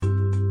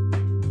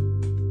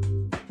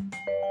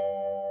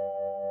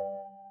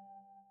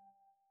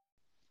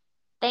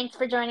Thanks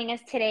for joining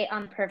us today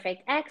on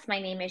Perfect X. My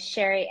name is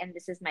Sherry, and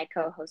this is my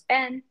co host,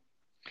 Ben.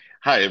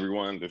 Hi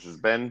everyone, this is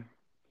Ben.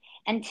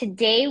 And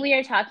today we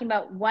are talking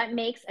about what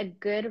makes a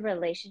good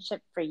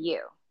relationship for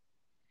you.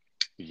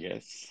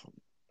 Yes,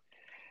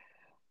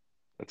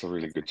 that's a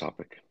really What's, good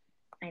topic.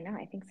 I know,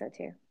 I think so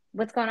too.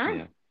 What's going on?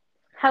 Yeah,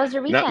 How was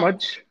your not weekend?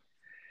 much.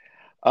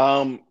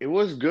 It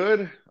was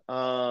good.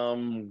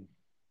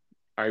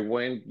 I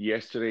went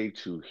yesterday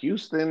to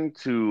Houston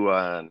to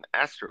an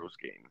Astros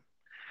game,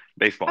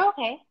 baseball. Oh,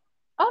 okay.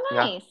 Oh,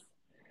 Yeah, nice.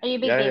 Are you a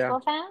big yeah.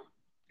 baseball fan?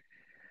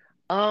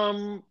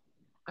 Um,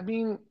 I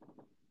mean,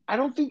 I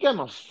don't think I'm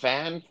a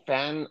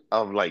fan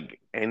of like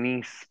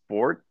any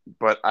sport,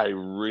 but I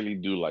really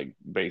do like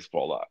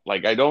baseball a lot.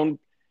 Like I don't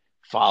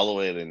follow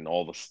it and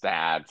all the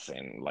stats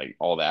and like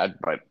all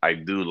that, but I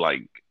do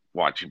like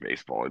watching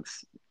baseball.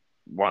 It's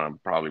one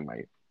of probably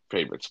my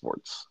favorite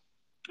sports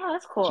Oh,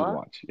 that's to cool.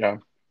 watch. Yeah.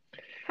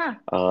 Huh.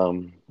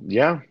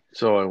 Yeah.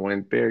 So I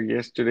went there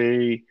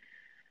yesterday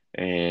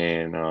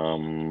and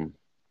um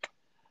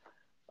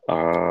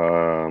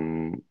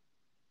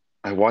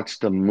I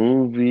watched a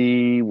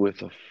movie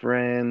with a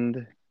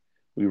friend.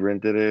 We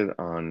rented it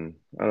on,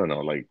 I don't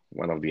know, like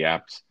one of the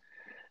apps.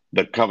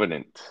 The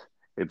Covenant.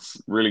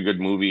 It's really good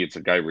movie. It's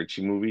a Guy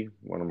Ritchie movie,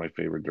 one of my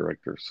favorite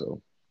directors.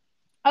 So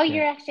Oh, yeah.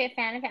 you're actually a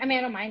fan of him? I mean,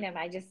 I don't mind him.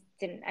 I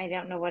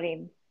don't know what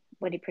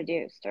he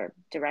produced or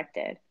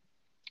directed.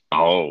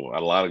 Oh,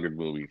 a lot of good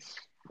movies.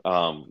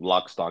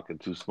 Lock, Stock, and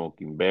Two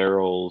Smoking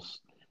Barrels,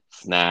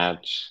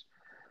 Snatch,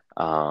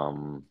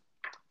 um,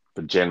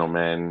 The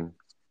Gentleman,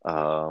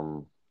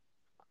 um,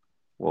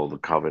 well, The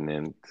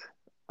Covenant.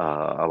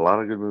 A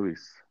lot of good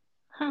movies.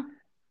 Huh.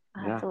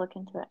 I'll have Yeah, to look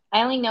into it.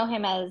 I only know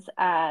him as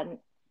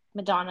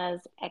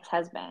Madonna's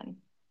ex-husband.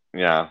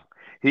 yeah.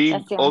 That's He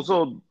the only.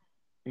 also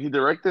he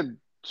directed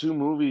two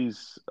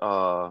movies,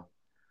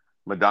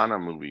 Madonna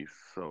movies.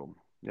 So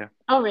yeah,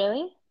 Oh,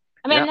 really?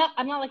 I mean, yeah,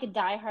 I'm not like a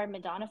diehard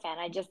Madonna fan.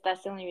 I just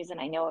that's the only reason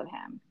I know of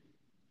him.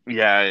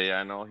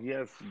 yeah. No, he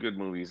has good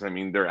movies. I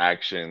mean, they're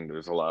action.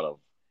 There's a lot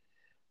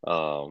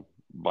of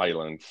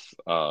violence.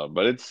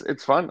 But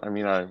it's fun. I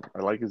mean, I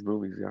like his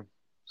movies. Yeah.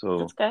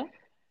 That's So good.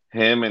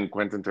 him and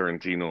Quentin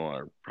Tarantino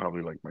are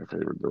probably like my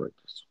favorite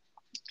directors.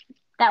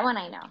 That one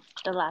I know.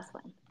 The last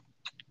one.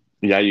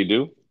 Yeah, you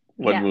do.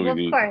 What Yeah. movie Well,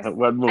 do of you? course.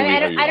 What I mean, movie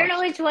have you I don't know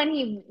watched? which one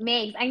he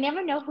makes. I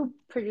never know who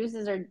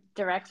produces or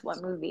directs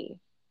what movie.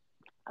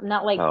 I'm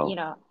not like, Oh,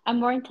 I'm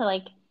more into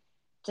like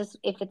just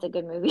if it's a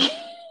good movie.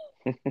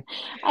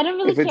 I don't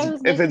really if care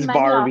who's it's making money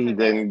off Barbie, of it.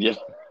 then yeah,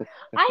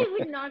 I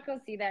would not go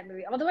see that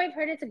movie. Although I've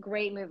heard it's a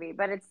great movie,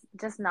 but it's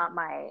just not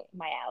my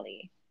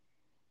alley.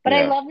 But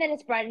I yeah. love that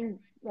it's brought in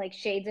like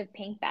shades of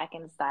pink back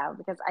in style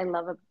because I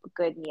love a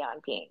good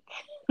neon pink.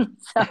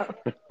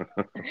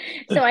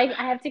 So I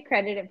have to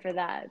credit it for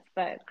that.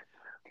 But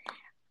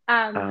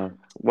um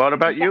What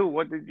about that you?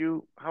 What did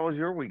you? How was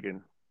your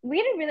weekend? we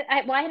had a really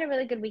I had a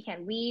really good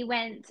weekend. We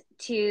went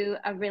to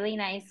a really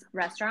nice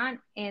restaurant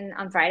in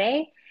on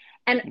Friday.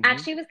 And Hmm.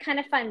 actually it was kind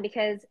of fun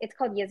because it's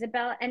called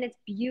Isabel and it's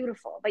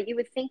beautiful, but you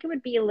would think it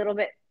would be a little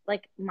bit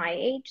like my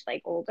age,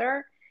 like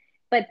older.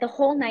 But the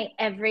whole night,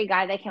 every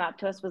guy that came up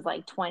to us was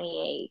like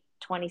 28,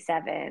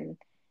 27,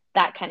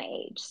 that kind of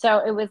age. So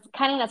it was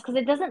kind of nuts because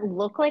it doesn't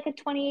look like a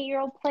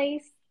 28-year-old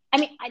place. I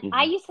mean,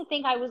 I Hmm. used to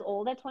think I was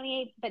old at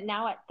 28, but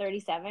now at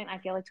 37, I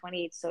feel like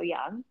 28 is so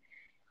young.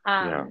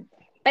 Yeah. Um,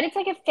 but it's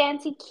like a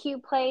fancy,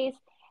 cute place.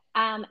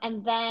 And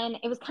then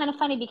it was kind of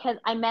funny because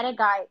I met a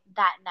guy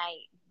that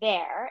night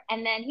there,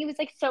 and then he was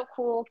like so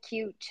cool,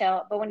 cute,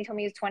 chill. But when he told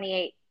me he was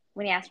 28,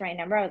 when he asked for my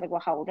number, I was like,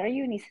 "Well, how old are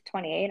you?" And he said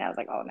 28. And I was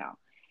like, "Oh no."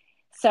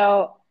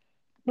 So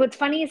what's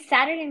funny is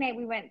Saturday night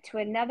we went to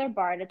another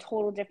bar in a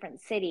total different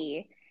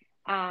city.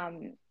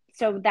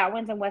 So that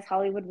one's in West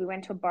Hollywood. We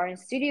went to a bar in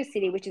Studio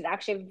City, which is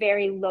actually a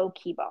very low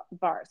key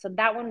bar. So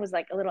that one was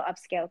like a little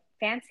upscale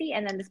fancy.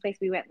 And then this place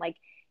we went like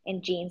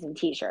in jeans and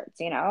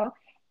t-shirts.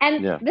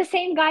 And Yeah. the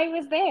same guy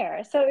was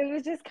there. So it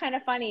was just kind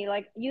of funny.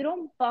 Like you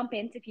don't bump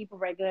into people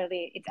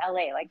regularly. It's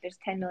LA. Like there's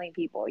 10 million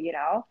people.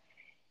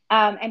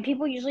 And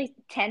people usually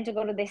tend to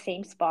go to the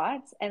same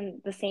spots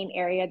and the same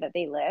area that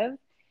they live.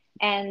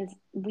 And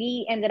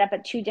we ended up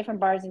at two different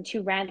bars in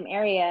two random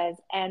areas,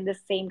 and the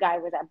same guy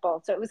was at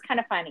both. So it was kind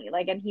of funny.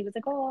 Like, and he was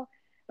like, "Oh,"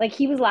 like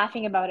he was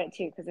laughing about it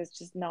too because it's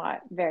just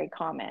not very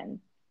common.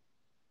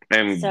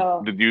 And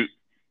So did you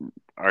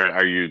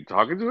are you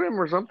talking to him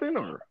or something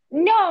or?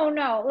 no,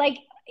 no, like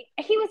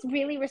he was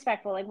really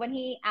respectful. Like when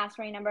he asked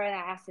for a number and I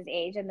asked his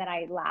age, and then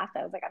I laughed.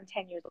 I was like, "I'm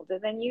 10 years older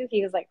than you."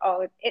 He was like,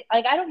 "Oh,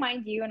 like I don't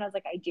mind you," and I was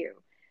like, "I do."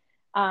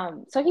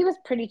 So he was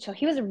pretty chill.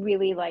 He was a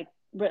really like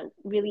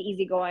really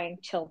easygoing,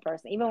 chill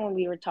person. Even when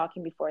we were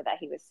talking before that,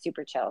 he was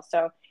super chill.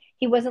 So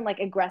he wasn't like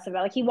aggressive.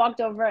 Like he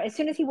walked over as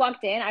soon as he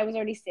walked in, I was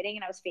already sitting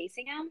and I was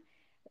facing him.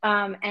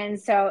 And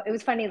so it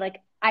was funny.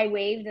 Like I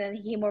waved and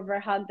he came over,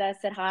 hugged us,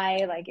 said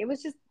hi. Like it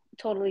was just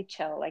totally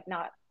chill, like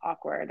not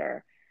awkward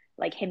or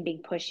like him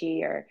being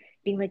pushy or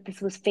being like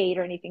this was fate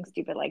or anything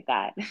stupid like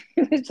that.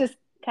 It was just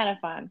kind of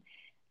fun.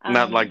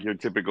 Not like Um, your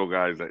typical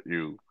guys that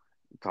you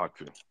talk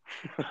to.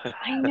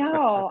 I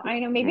know, I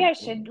know. Maybe I Mhm.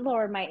 should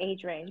lower my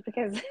age range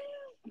because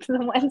the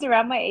ones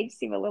around my age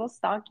seem a little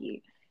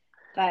stocky.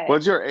 But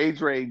What's your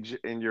age range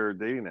in your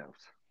dating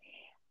apps?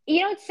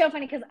 you know, it's so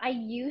funny because I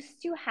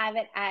used to have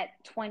it at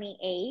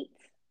 28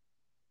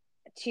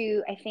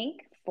 to I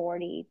think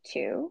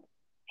 42.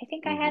 I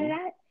think I had it Hmm.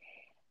 at.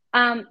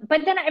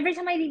 But then every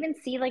time I even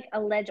see like a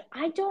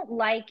I don't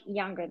like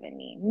younger than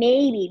me.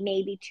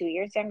 Maybe 2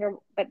 years younger,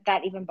 but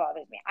that even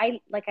bothers me. I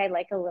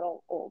like a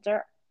little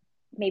older,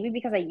 maybe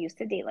because I used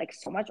to date like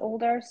so much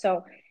older.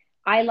 So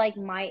I like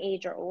my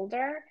age or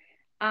older.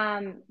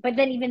 But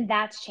then even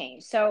that's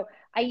changed. So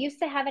I used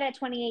to have it at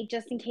 28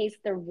 just in case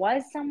there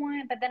was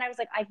someone, but then I was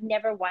like, I've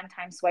never one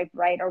time swiped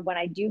right, or when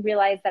I do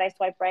realize that I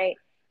swipe right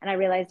and I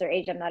realize their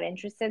age, I'm not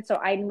interested. So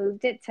I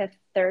moved it to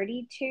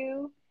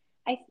 32.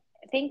 I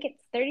think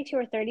it's 32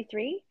 or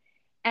 33,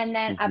 and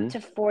then up Hmm. to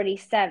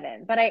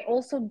 47. But I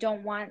also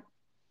don't want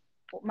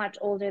much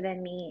older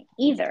than me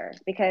either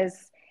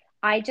because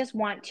I just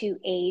want to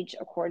age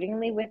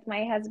accordingly with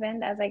my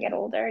husband as I get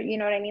older. You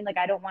know what I mean? Like,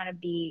 I don't want to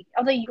be,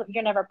 although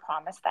you're never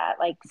promised that,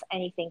 like,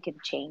 anything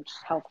could change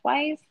health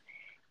wise.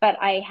 But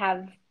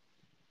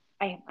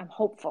I'm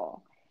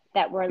hopeful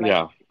that we're like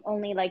Yeah,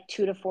 only like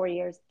 2 to 4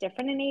 years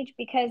different in age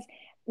because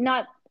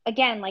not,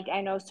 again, like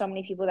I know so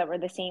many people that were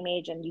the same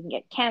age and you can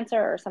get cancer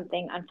or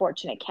something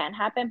unfortunate can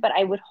happen, but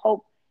I would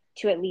hope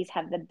to at least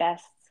have the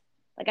best.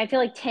 Like I feel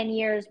like 10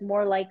 years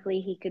more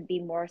likely he could be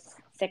more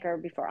sicker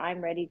before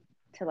I'm ready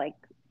to like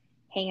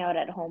hang out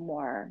at home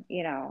more,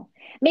 you know.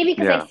 Maybe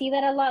because I yeah, see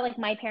that a lot. Like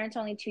my parents are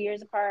only 2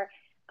 years apart.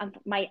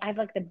 I have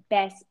like the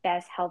best,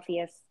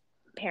 healthiest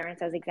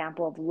parents as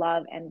example of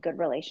love and good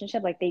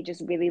relationship. Like they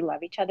just really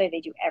love each other.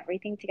 They do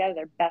everything together.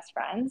 They're best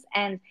friends.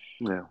 And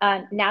yeah,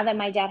 now that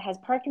my dad has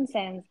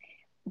Parkinson's,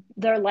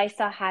 their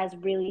lifestyle has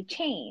really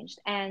changed.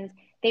 And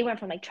they went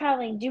from like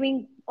traveling,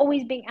 doing,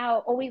 always being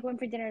out, always going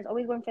for dinners,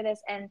 always going for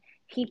this. And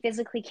he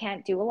physically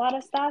can't do a lot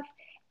of stuff.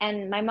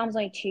 And my mom's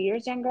only 2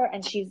 years younger,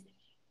 and she's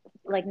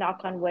like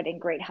knock on wood in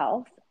great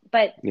health,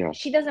 but yeah,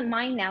 she doesn't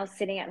mind now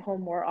sitting at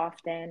home more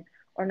often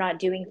or not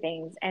doing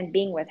things and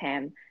being with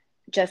him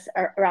just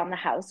around the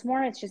house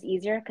more. It's just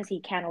easier because he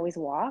can't always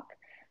walk.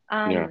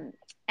 yeah, um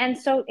and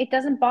so it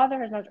doesn't bother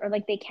her as much, or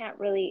like they can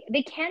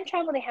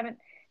travel,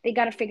 they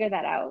got to figure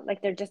that out,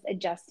 like they're just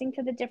adjusting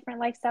to the different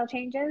lifestyle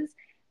changes.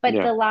 But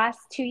yeah. the last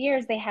 2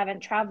 years they haven't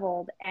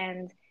traveled,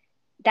 and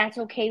that's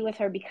okay with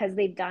her because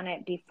they've done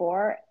it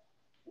before.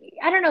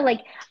 I don't know,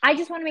 like I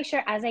just want to make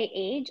sure as I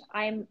age,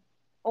 I'm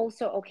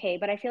also okay.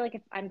 But I feel like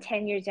if I'm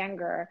 10 years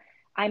younger,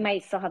 I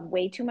might still have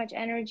way too much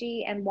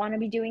energy and want to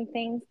be doing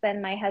things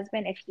than my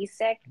husband if he's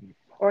sick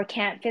or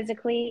can't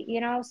physically,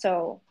 you know?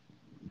 So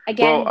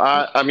Well, again,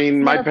 I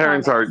mean, it's my never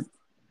parents are, promised.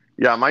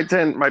 yeah, my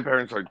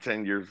parents are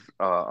 10 years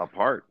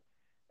apart,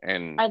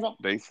 and Are they?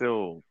 they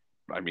still,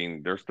 I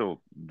mean, they're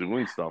still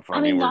doing stuff. I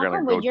I mean, mean, we're knock gonna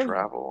on go wood,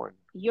 travel, and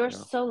you're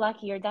yeah, so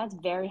lucky. Your dad's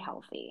very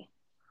healthy.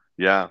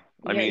 yeah.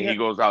 I mean, he You're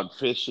goes out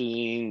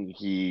fishing.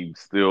 He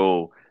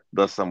still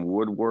does some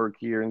woodwork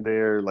here and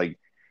there. Like,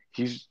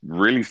 he's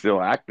really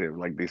still active.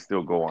 Like, they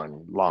still go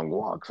on long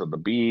walks on the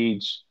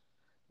beach.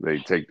 They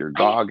take their I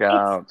dog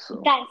it's out.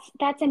 So,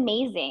 that's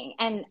amazing.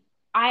 And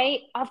I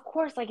of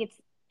course like it's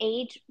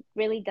age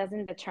really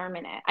doesn't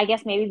determine it. I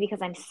guess maybe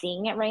because I'm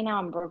seeing it right now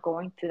and we're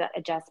going through that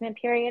adjustment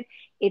period,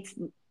 it's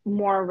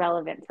more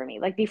relevant for me.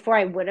 Like before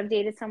I would have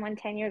dated someone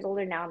 10 years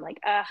older, now I'm like,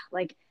 ugh,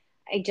 like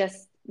I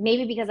just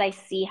maybe because I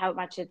see how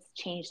much it's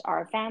changed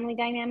our family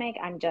dynamic,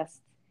 I'm just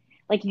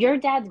like your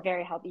dad's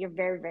very healthy. You're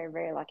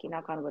very lucky,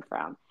 knock on wood for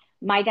him.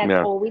 My dad's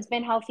yeah, always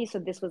been healthy, so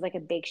this was like a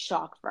big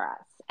shock for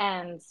us.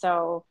 And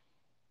so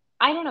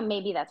I don't know,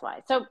 maybe that's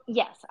why. So,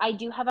 yes, I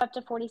do have up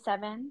to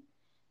 47,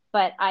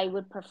 but I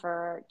would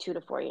prefer 2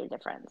 to 4 year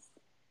difference.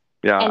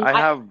 yeah. And I I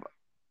have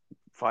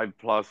 5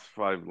 plus,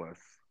 5 less.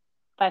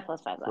 five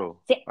plus five less. So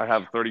See, I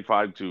have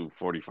 35 to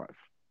 45.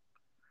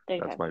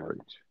 That's 35 to my 45.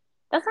 range.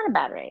 That's not a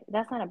bad rate.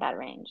 That's not a bad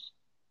range.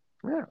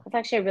 Yeah. It's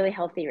actually a really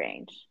healthy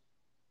range.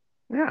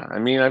 Yeah. I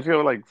mean, I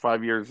feel like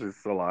 5 years is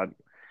a lot.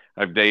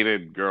 I've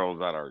dated girls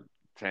that are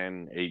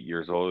 10, 8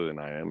 years older than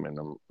I am, and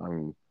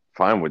I'm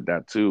fine with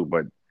that too.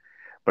 But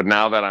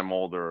now that I'm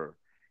older,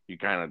 you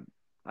kind of,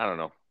 I don't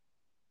know,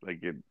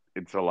 like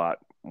it's a lot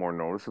more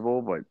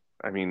noticeable. But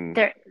I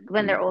mean,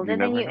 When they're you older than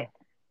never you, know.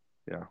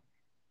 Yeah.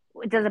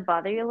 does it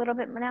bother you a little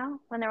bit now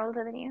when they're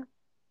older than you?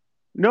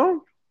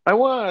 No, I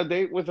went on a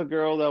date with a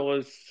girl that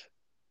was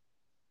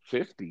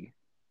 50.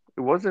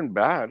 It wasn't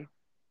bad.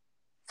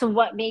 So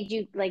what made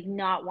you like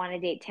not want to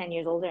date 10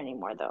 years older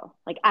anymore though?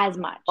 Like as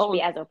much,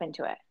 be Oh, as open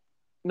to it.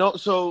 no.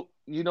 So,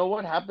 you know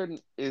what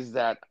happened is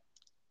that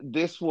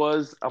this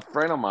was a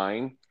friend of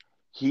mine.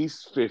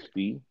 He's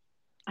 50.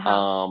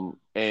 Uh-huh.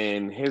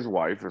 And his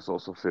wife is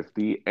also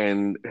 50.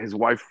 And his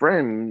wife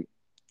friend,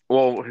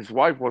 well, his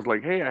wife was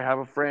like, "Hey, I have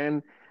a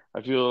friend.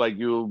 I feel like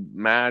you'll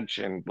match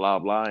and blah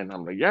blah." And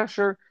I'm like, "Yeah,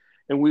 sure."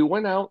 And we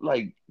went out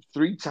like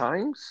 3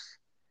 times,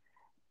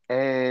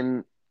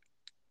 and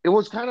it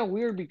was kind of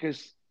weird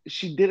because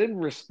she didn't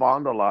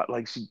respond a lot.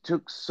 Like she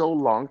took so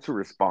long to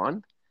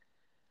respond.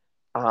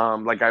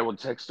 Like I would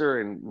text her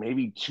and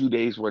maybe 2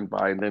 days went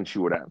by and then she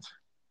would answer.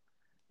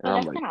 And Oh,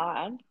 I'm that's like, kind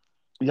of odd.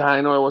 yeah,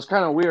 I know it was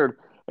kind of weird.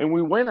 And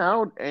we went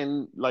out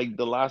and like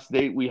the last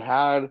date we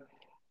had,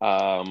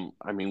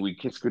 I mean, we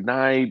kissed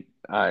goodnight.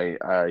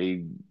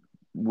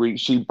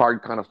 She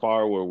parked kind of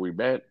far where we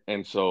met,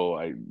 and so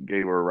I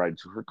gave her a ride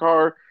to her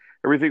car.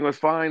 Everything was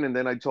fine, and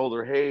then I told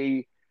her,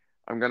 "Hey,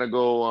 I'm gonna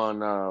go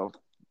on.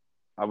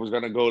 I was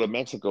gonna go to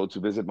Mexico to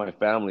visit my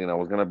family, and I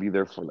was gonna be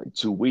there for like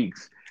 2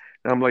 weeks."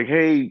 And I'm like,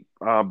 "Hey,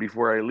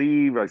 before I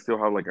leave, I still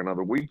have like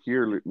another week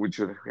here. We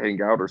should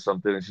hang out or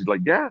something." And she's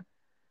like, "Yeah."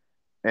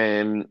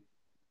 And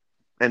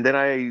then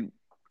I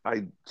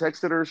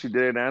texted her, she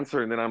didn't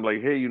answer, and then I'm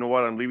like, "Hey, you know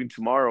what? I'm leaving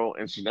tomorrow,"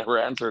 and she never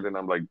answered, and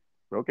I'm like,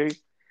 "Okay."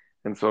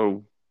 And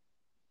so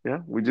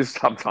yeah, we just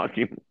stopped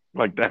talking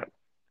like that.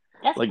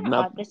 That's Like kind of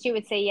not, odd that she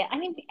would say yeah. I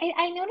mean,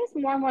 I notice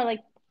more and more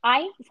like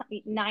I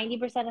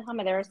 90% of the time,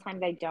 but there's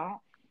times I don't,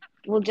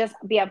 will just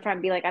be upfront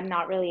and be like, I'm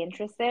not really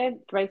interested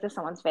right to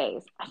someone's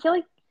face. I feel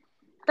like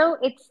though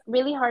it's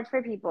really hard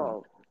for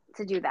people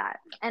to do that.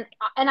 And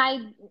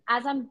I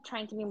as I'm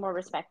trying to be more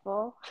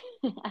respectful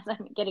as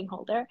I'm getting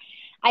older,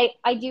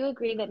 I do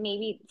agree that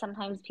maybe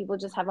sometimes people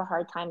just have a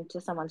hard time to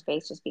someone's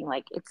face just being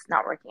like it's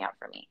not working out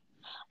for me.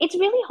 It's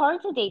really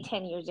hard to date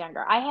 10 years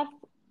younger. I have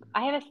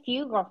a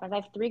few girlfriends. I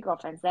have three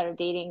girlfriends that are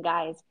dating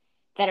guys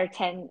that are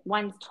 10,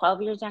 one's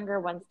 12 years younger,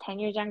 one's 10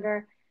 years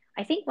younger.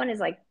 I think one is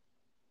like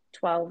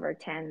 12 or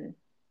 10,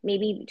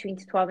 maybe between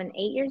 12 and 8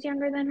 years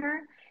younger than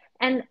her.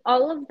 And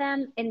all of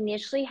them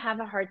initially have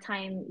a hard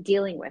time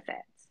dealing with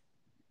it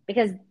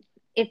because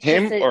it's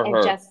just him or a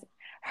her. just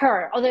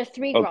her. Oh, there's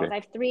three girls. Okay. I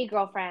have three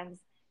girlfriends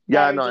that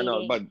Yeah, are I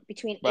know, dating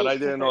between but I 8 to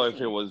didn't know if it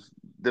 13. was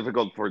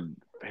difficult for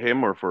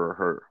him or for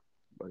her.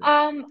 Like,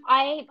 I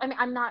mean,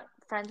 I'm not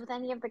friends with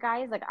any of the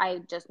guys. Like, I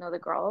just know the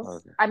girls.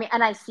 okay. I mean,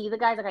 and I see the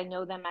guys, like, I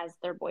know them as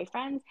their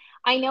boyfriends.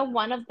 I know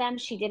one of them,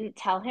 she didn't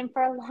tell him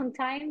for a long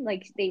time.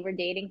 Like, they were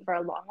dating for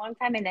a long, long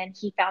time. And then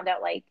he found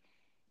out, like,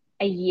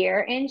 a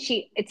year in.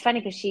 It's funny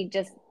because she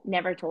just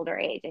never told her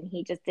age and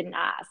he just didn't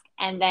ask.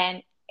 And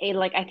then,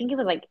 like, I think it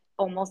was like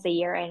almost a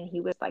year in, he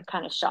was, like,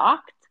 kind of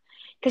shocked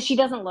because she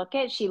doesn't look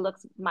it. She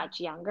looks much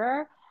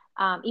younger.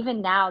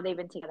 Even now, they've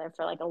been together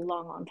for like a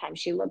long, long time.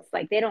 She looks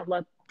like they don't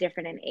look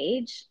different in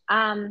age.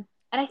 And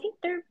I think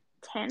they're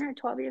 10 or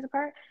 12 years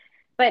apart.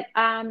 But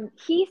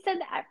he said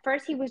that at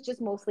first he was just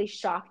mostly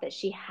shocked that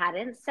she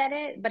hadn't said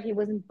it, but he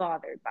wasn't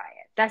bothered by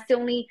it. That's the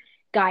only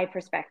guy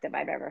perspective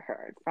I've ever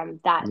heard from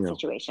that Yeah.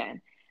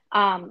 situation.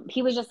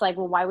 He was just like,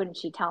 well, why wouldn't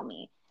she tell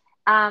me?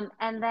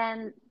 And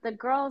then the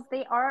girls,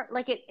 they are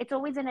like, it's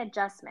always an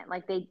adjustment.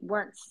 Like they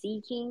weren't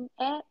seeking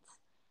it.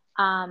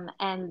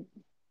 And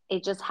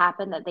it just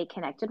happened that they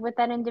connected with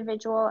that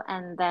individual.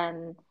 And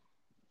then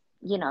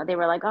they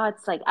were like, oh,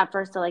 it's like at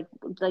first they're like,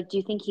 do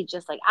you think he's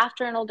just like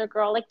after an older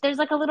girl? Like there's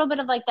like a little bit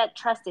of like that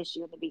trust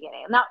issue in the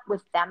beginning. Not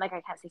with them, like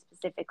I can't say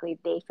specifically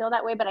they feel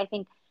that way, but I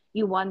think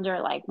you wonder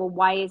like, well,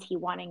 why is he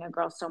wanting a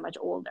girl so much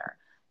older?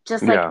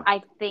 Just like Yeah.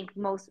 I think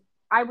most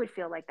I would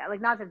feel like that.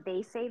 Like not that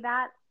they say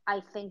that.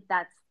 I think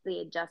that's the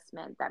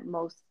adjustment that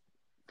most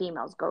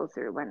females go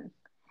through when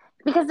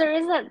because there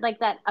is that like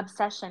that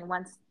obsession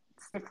once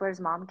Stifler's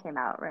mom came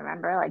out,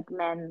 remember? Like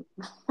men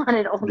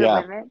wanted older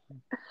Yeah. women.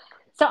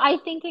 So I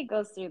think it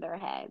goes through their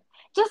head.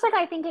 Just like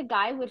I think a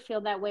guy would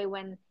feel that way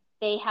when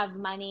they have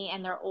money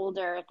and they're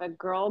older. If a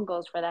girl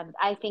goes for them,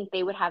 I think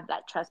they would have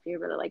that trust be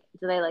really like,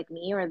 do they like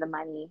me or the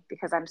money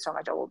because I'm so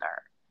much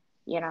older,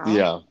 you know?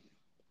 Yeah.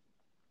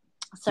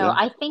 So Yeah.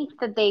 I think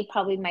that they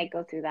probably might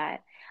go through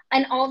that.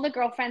 And all the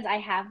girlfriends I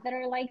have that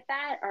are like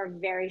that are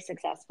very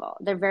successful.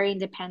 They're very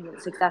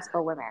independent,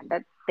 successful women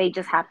that they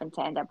just happen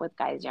to end up with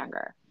guys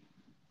younger.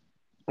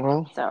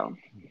 Well, So,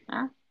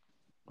 yeah.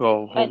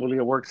 well, But hopefully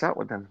it works out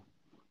with them.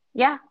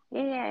 yeah,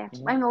 yeah, yeah, yeah. Yeah.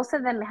 I mean, most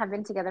of them have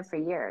been together for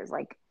years.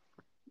 Like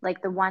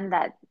the one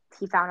that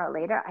he found out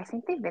later, I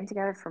think they've been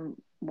together for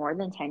more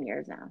than 10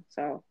 years now.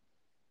 So,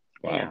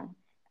 you Wow. know,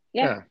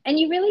 yeah. Yeah. And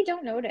you really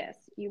don't notice.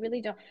 You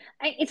really don't.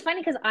 It's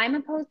funny because I'm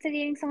opposed to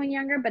dating someone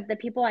younger, but the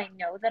people I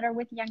know that are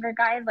with younger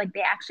guys, like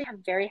they actually have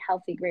very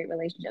healthy, great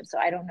relationships. So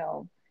I don't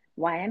know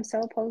why I'm so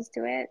opposed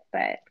to it,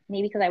 but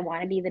maybe because I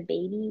want to be the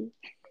baby.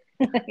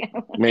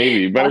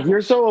 Maybe. But if But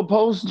you're so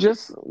opposed,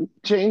 just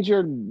change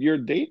your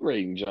date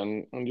range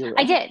on your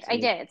I did. apps. I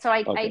did. So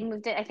I Okay.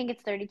 moved it. I think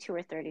it's 32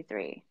 or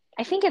 33.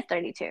 I think it's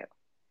 32.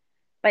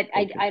 But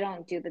Okay. I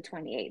don't do the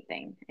 28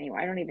 thing anymore.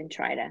 I don't even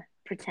try to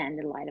pretend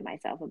and lie to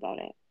myself about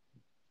it.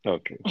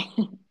 Okay.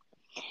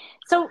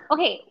 So,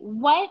 okay,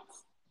 what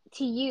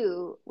to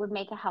you would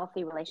make a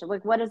healthy relationship?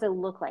 Like, what does it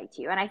look like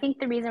to you? And I think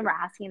the reason we're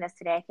asking this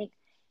today, I think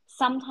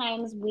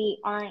sometimes we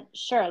aren't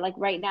sure. Like,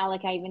 right now,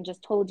 like I even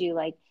just told you,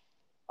 like,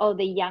 oh,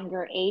 the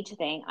younger age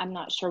thing, I'm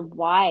not sure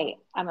why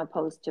I'm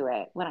opposed to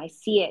it when I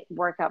see it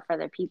work out for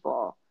other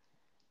people.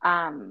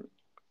 Um,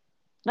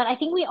 but I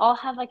think we all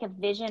have like a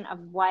vision of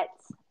what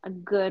a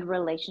good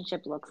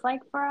relationship looks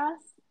like for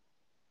us.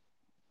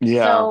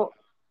 Yeah. So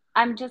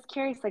I'm just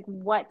curious, like,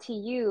 what to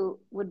you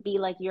would be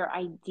like your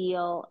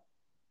ideal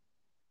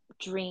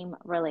dream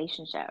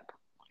relationship?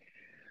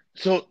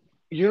 So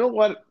you know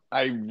what?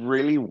 I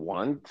really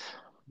want,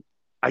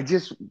 I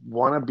just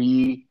want to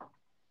be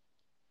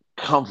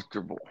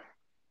comfortable.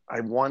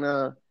 I want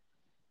to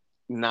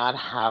not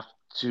have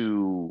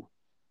to.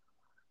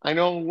 I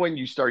know when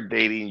you start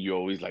dating, you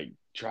always like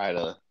try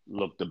to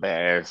look the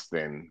best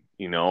and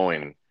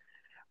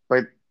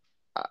but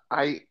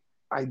I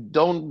I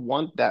don't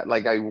want that.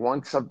 Like I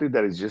want something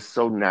that is just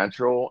so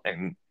natural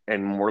and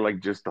more like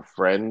just a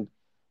friend.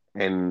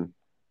 And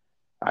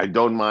I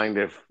don't mind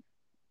if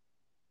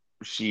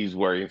she's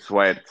wearing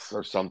sweats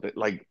or something.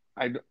 Like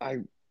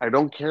I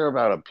don't care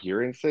about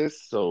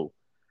appearances. So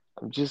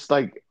I'm just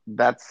like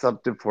that's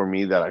something for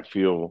me that I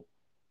feel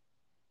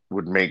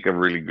would make a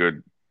really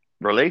good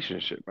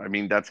relationship. I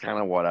mean, that's kind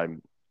of what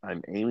I'm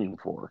aiming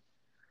for.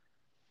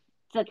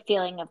 It's a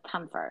feeling of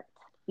comfort.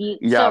 You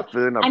Yeah, so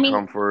feeling I of mean,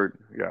 comfort.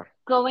 Yeah.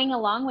 going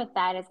along with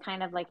that is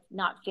kind of like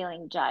not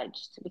feeling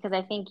judged because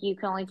I think you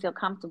can only feel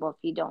comfortable if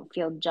you don't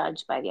feel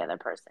judged by the other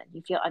person.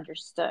 You feel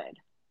understood.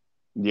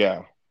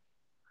 Yeah.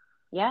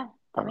 Yeah,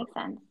 that Uh, makes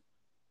sense.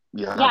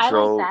 Yeah, yeah, I like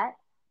so that.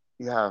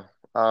 yeah.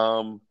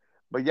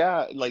 But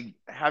yeah, like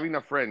having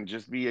a friend,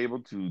 just be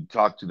able to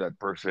talk to that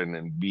person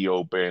and be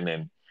open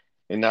and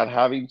not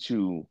having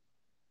to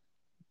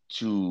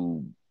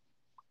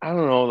I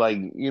don't know, like,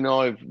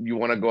 if you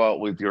want to go out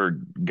with your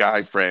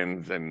guy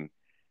friends and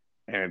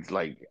it's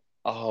like,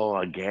 oh,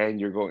 again,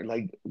 you're going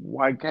like,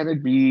 why can't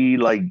it be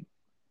like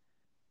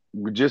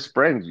we're just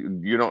friends?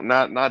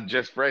 Not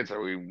just friends. I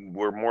mean,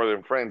 we're more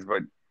than friends,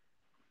 but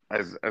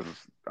as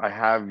I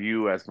have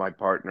you as my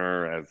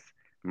partner, as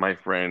my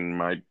friend,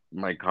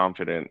 my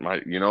confidant,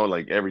 my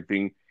like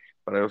everything,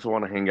 but I also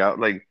want to hang out.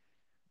 Like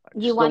I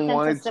You just want don't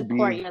them want to it to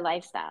support be your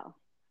lifestyle.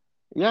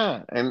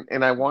 yeah,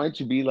 and I want it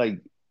to be like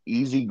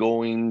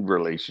easygoing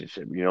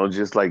relationship,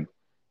 just like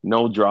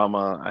no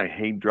drama. I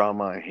hate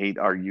drama. I hate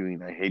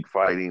arguing. I hate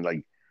fighting.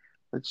 Like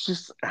let's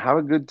just have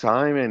a good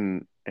time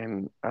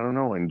and I don't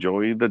know,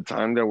 enjoy the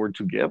time that we're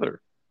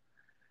together.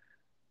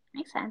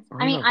 Makes sense. I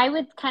I don't mean, know. I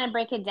would kind of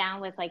break it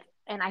down with like,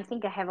 and I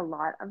think I have a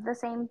lot of the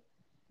same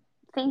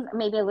things,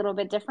 maybe a little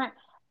bit different.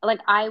 Like,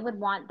 I would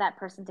want that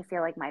person to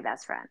feel like my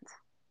best friend,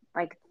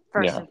 like,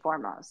 first Yeah. and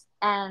foremost.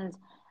 And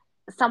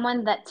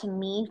someone that to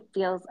me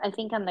feels, I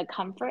think on the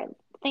comfort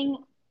thing,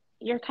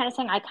 you're kind of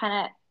saying, I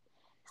kind of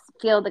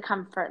feel the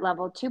comfort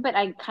level too, but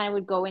I kind of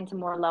would go into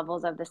more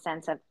levels of the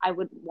sense of I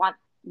would want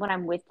when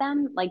I'm with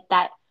them, like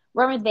that,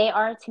 wherever they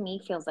are to me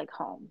feels like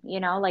home,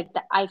 like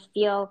that I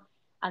feel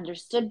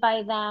understood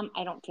by them.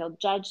 I don't feel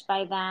judged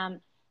by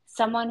them.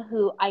 Someone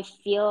who I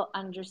feel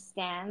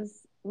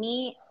understands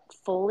me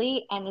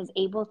fully and is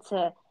able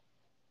to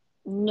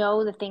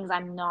know the things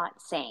I'm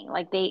not saying.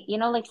 Like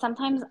like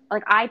sometimes,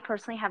 like I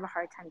personally have a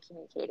hard time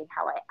communicating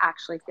how I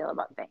actually feel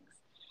about things.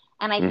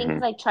 And I think Hmm.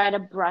 because I try to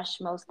brush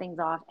most things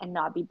off and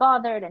not be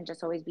bothered and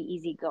just always be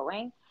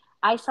easygoing,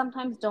 I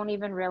sometimes don't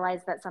even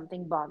realize that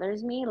something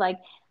bothers me. Like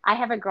I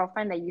have a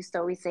girlfriend that used to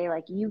always say,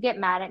 like, you get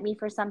mad at me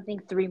for something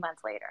 3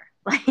 months later.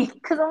 Like,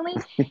 because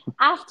only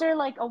after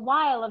like a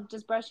while of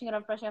just brushing it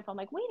off, I'm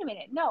like, wait a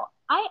minute, no,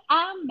 I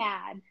am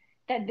mad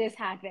that this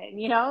happened,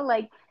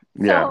 Like,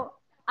 Yeah. so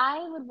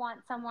I would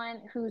want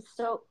someone who's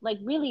so, like,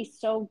 really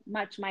so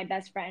much my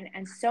best friend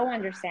and so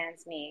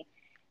understands me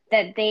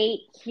that they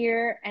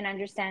hear and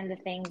understand the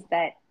things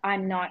that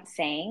I'm not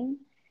saying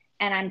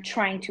and I'm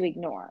trying to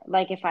ignore.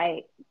 Like if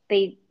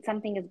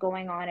something is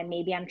going on and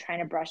maybe I'm trying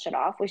to brush it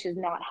off, which is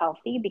not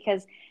healthy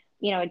because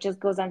it just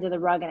goes under the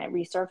rug and it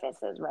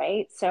resurfaces,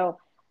 right? So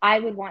I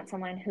would want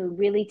someone who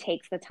really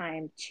takes the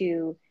time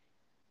to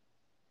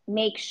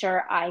make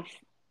sure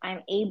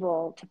I'm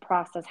able to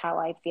process how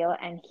I feel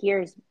and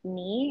hears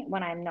me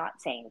when I'm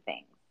not saying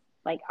things.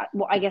 Like,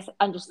 well, I guess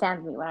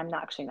understands me when I'm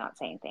not actually not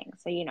saying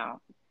things. So,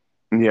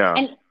 Yeah.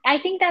 and I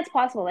think that's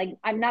possible. Like,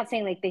 I'm not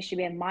saying like they should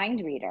be a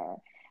mind reader,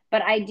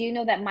 but I do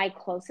know that my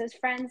closest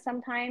friends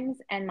sometimes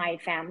and my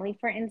family,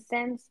 for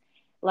instance,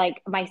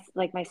 like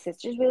my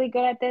sister's really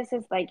good at this.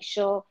 Is like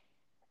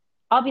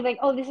I'll be like,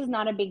 oh, this is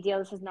not a big deal.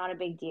 This is not a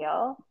big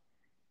deal.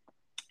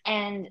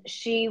 And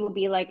she will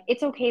be like,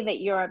 it's okay that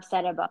you're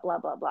upset about blah,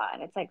 blah, blah.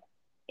 And it's like,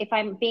 if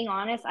I'm being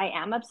honest, I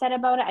am upset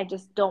about it. I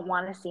just don't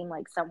want to seem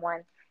like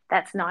someone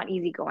that's not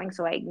easygoing.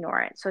 So I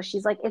ignore it. So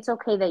she's like, it's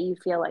okay that you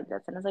feel like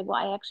this. And it's like,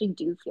 well, I actually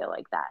do feel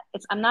like that.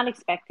 I'm not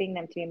expecting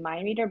them to be a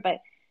mind reader, but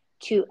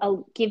to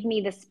give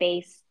me the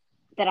space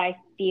that I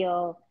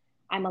feel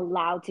I'm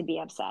allowed to be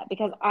upset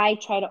because I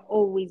try to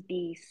always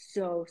be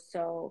so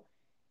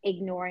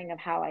ignoring of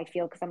how I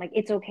feel because I'm like,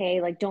 it's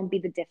okay, like don't be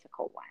the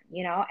difficult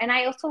one. And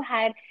I also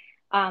had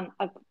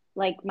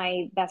like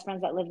my best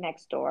friends that live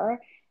next door,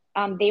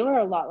 they were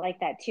a lot like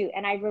that too.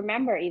 And I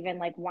remember even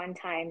like one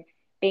time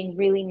being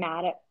really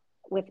mad at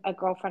with a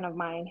girlfriend of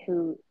mine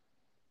who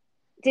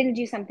didn't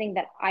do something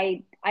that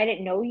I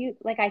didn't know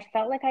like I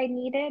felt like I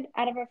needed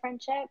out of a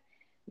friendship.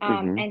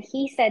 Hmm. And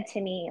he said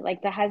to me,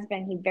 like the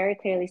husband, he very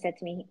clearly said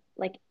to me,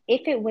 like,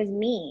 if it was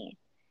me,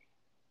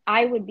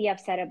 I would be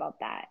upset about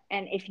that.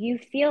 And if you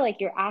feel like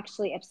you're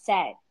actually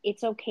upset,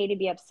 it's okay to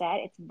be upset.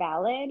 It's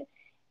valid.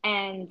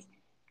 And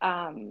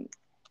um,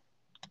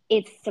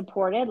 it's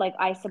supported. Like,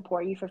 I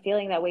support you for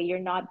feeling that way. You're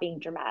not being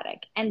dramatic.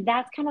 And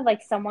that's kind of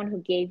like someone who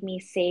gave me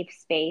safe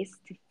space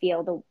to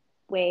feel the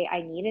way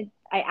I needed.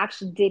 I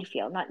actually did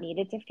feel, not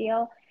needed to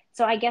feel.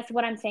 So I guess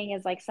what I'm saying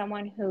is like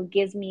someone who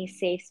gives me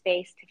safe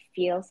space to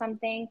feel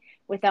something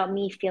without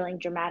me feeling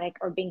dramatic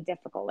or being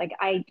difficult. Like,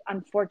 I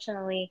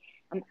unfortunately,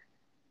 I'm,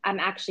 I'm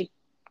actually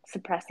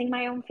suppressing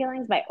my own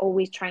feelings by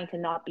always trying to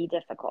not be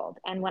difficult.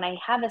 And when I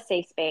have a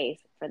safe space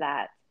for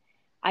that,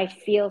 I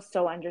feel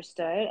so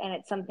understood, and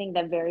it's something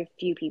that very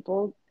few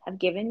people have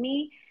given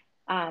me.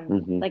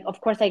 Hmm. Like, of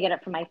course, I get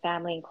it from my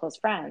family and close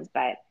friends,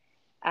 but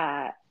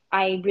uh,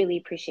 I really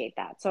appreciate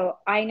that. So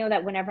I know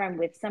that whenever I'm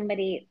with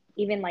somebody,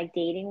 even like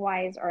dating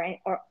wise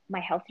or my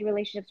healthy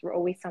relationships, were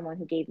always someone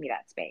who gave me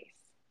that space.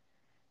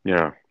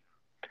 Yeah.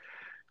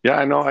 Yeah,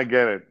 I know, I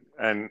get it.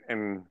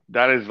 And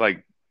that is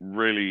like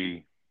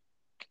really,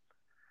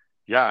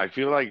 yeah, I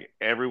feel like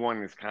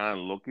everyone is kind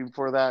of looking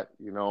for that,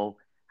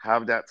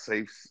 have that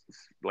safe,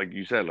 like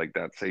you said, like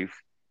that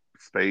safe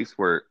space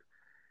where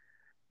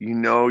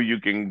you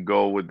can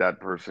go with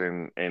that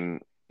person, and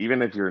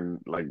even if you're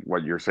like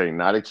what you're saying,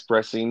 not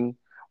expressing,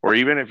 or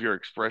even if you're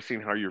expressing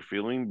how you're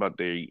feeling, but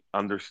they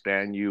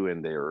understand you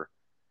and they're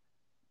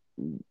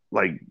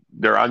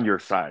on your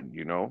side.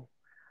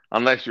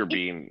 Unless you're It,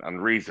 being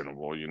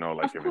unreasonable,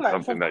 like Of if it's course,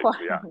 something of that, course.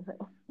 yeah.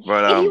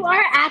 But If you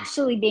are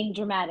actually being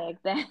dramatic,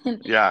 then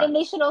yeah.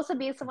 they should also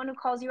be someone who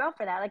calls you out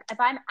for that. Like,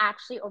 if I'm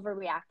actually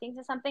overreacting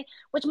to something,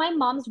 which my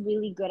mom's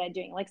really good at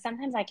doing. Like,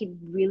 sometimes I could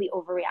really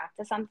overreact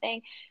to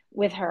something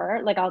with her.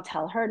 Like, I'll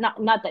tell her,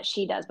 not that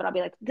she does, but I'll be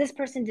like, this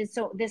person did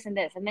so this and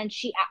this, and then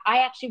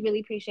I actually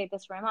really appreciate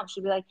this for my mom.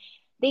 She'll be like,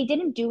 they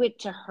didn't do it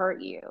to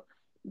hurt you.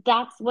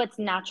 That's what's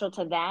natural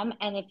to them.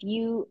 And if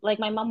you, like,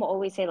 my mom will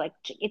always say, like,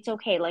 it's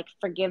okay, like,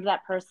 forgive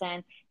that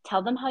person,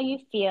 tell them how you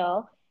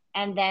feel,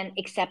 and then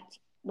accept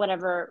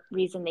whatever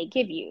reason they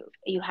give you.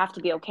 You have to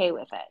be okay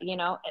with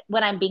it,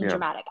 when I'm being Yeah.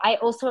 dramatic. I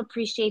also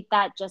appreciate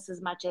that just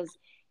as much as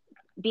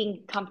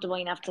being comfortable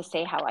enough to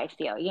say how I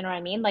feel. You know what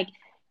I mean? Like,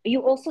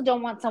 you also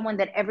don't want someone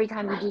that every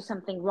time you do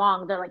something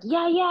wrong, they're like,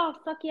 yeah, yeah,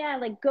 fuck yeah,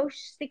 like, go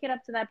stick it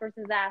up to that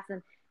person's ass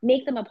and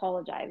make them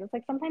apologize. It's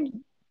like, sometimes,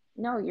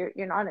 no, you're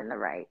not in the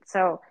right.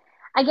 So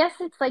I guess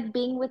it's like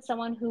being with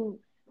someone who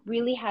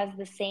really has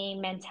the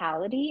same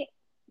mentality,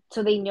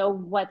 so they know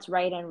what's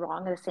right and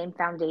wrong, the same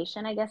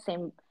foundation, I guess,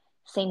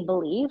 same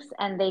beliefs,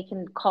 and they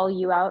can call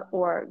you out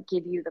or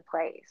give you the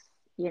place,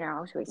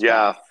 to express.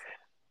 Yeah.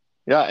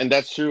 Yeah, and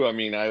that's true. I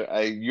mean,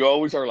 you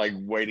always are like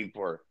waiting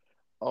for,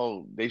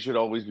 oh, they should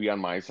always be on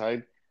my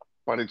side,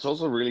 but it's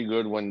also really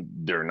good when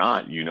they're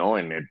not,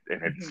 and it's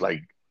Mm-hmm.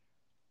 like,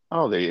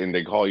 oh,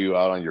 they call you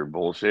out on your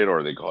bullshit,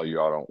 or they call you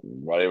out on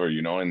whatever,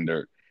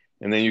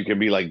 and then you can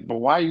be like, but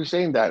why are you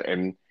saying that?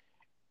 And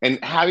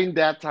having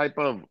that type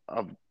of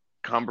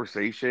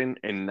conversation,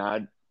 and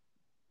not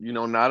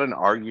an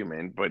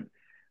argument, but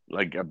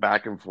like a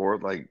back and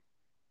forth, like,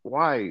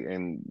 why?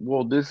 And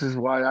well, this is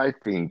why I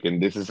think, and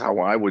this is how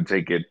I would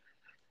take it.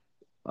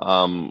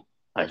 um,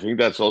 I think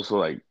that's also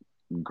like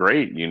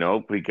great,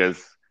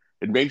 because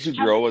it makes you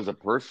How grow as a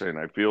person.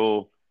 I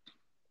feel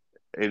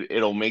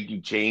it'll make you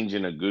change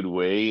in a good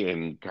way,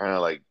 and kind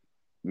of like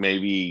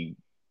maybe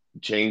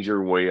change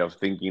your way of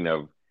thinking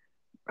of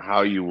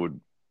how you would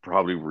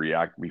probably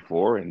react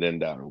before, and then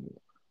that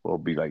will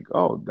be like,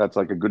 oh, that's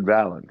like a good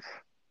balance.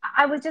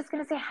 I was just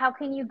going to say, how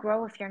can you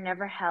grow if you're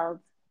never held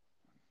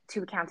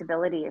to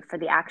accountability for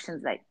the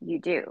actions that you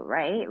do,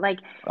 right? Like,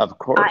 Of I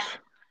course.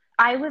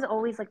 I was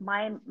always like,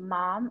 my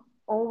mom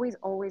always,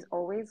 always,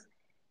 always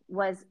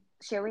was,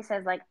 she always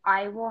says, like,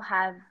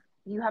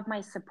 you have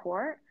my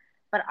support,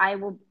 but I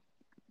will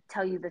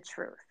tell you the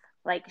truth.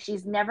 Like,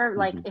 she's never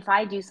like, Hmm. if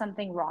I do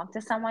something wrong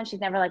to someone, she's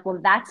never like, well,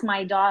 that's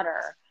my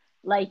daughter.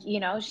 Like,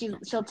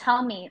 she'll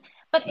tell me.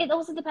 But it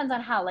also depends on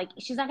how. Like,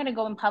 she's not gonna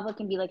go in public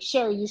and be like,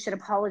 Sherry, you should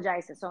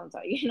apologize to so and so.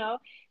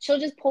 She'll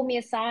just pull me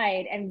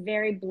aside and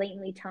very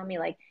blatantly tell me,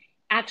 like,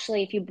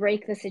 actually, if you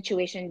break the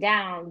situation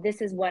down,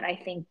 this is what I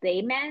think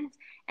they meant,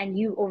 and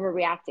you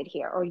overreacted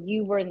here, or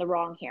you were in the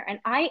wrong here. And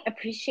I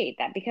appreciate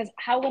that, because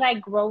how would I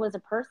grow as a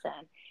person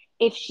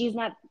if she's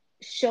not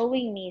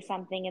showing me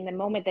something in the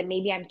moment that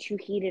maybe I'm too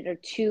heated or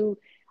too,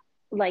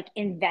 like,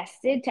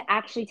 invested to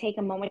actually take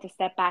a moment to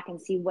step back and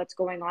see what's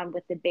going on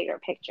with the bigger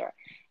picture.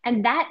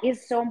 And that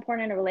is so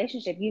important in a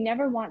relationship. You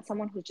never want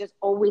someone who's just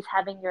always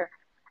having your,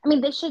 I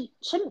mean, they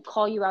shouldn't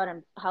call you out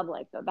in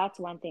public though. That's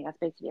one thing that's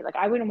basically like,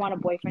 I wouldn't want a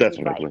boyfriend who's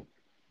like, Definitely.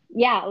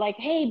 yeah, like,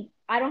 hey,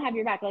 I don't have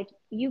your back. Like,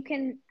 you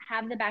can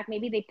have the back.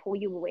 Maybe they pull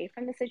you away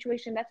from the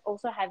situation. That's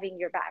also having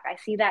your back. I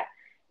see that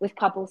with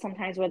couples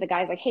sometimes where the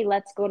guy's like, hey,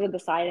 let's go to the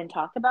side and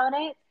talk about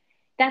it.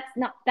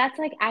 That's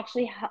like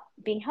actually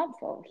being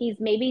helpful. He's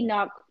maybe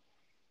not,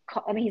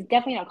 I mean, he's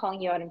definitely not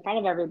calling you out in front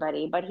of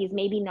everybody, but he's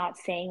maybe not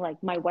saying,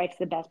 like, my wife's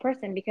the best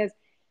person, because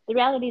the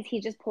reality is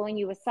he's just pulling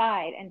you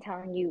aside and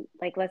telling you,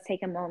 like, let's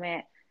take a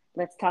moment,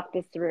 let's talk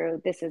this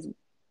through. This is,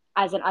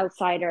 as an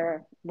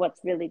outsider, what's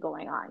really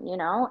going on.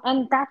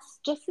 And that's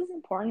just as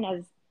important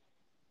as,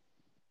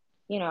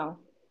 you know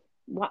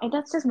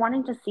That's just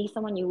wanting to see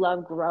someone you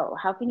love grow.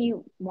 How can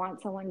you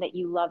want someone that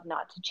you love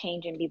not to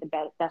change and be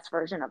the best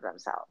version of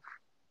themselves?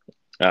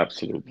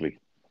 Absolutely.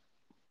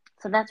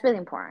 So that's really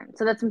important.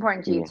 So that's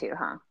important to you Yeah. too,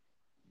 huh?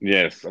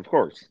 Yes, of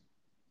course.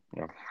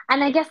 Yeah.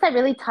 And I guess that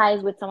really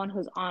ties with someone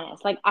who's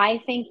honest. Like, I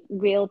think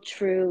real,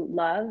 true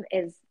love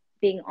is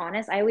being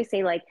honest. I always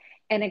say, like,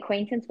 an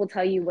acquaintance will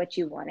tell you what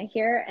you want to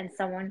hear, and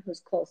someone who's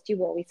close to you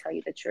will always tell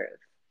you the truth.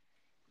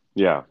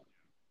 Yeah.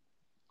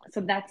 So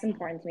that's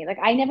important to me. Like,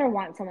 I never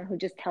want someone who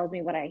just tells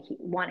me what I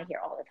want to hear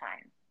all the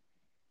time.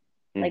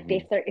 Like,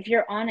 Hmm. if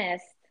you're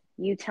honest,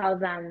 you tell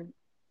them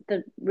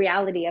the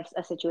reality of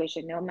a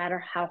situation, no matter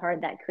how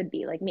hard that could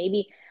be. Like,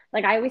 maybe,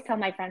 like, I always tell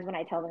my friends when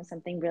I tell them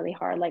something really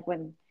hard, like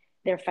when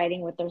they're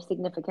fighting with their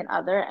significant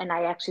other and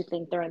I actually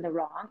think they're in the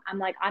wrong, I'm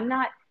like, I'm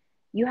not,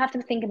 you have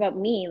to think about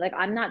me. Like,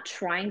 I'm not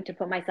trying to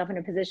put myself in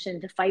a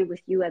position to fight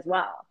with you as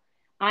well.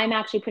 I'm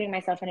actually putting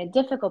myself in a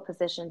difficult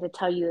position to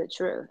tell you the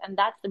truth. And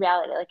that's the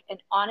reality. Like, an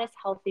honest,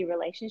 healthy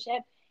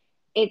relationship,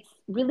 it's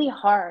really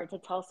hard to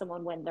tell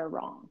someone when they're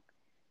wrong.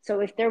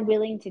 So if they're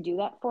willing to do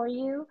that for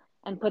you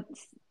and put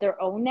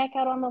their own neck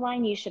out on the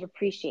line, you should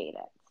appreciate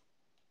it.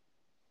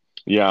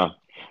 Yeah.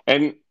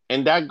 And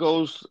that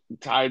goes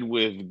tied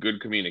with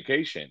good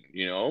communication,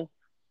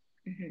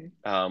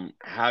 Mm-hmm.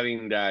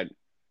 having that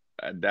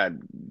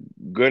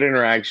good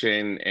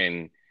interaction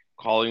and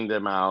calling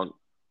them out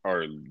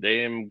or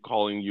them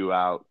calling you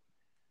out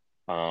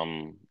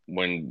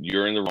when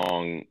you're in the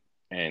wrong.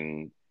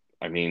 And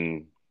I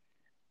mean,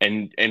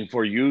 and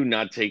for you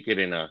not take it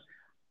in a,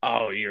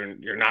 oh,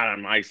 you're not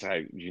on my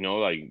side,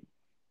 like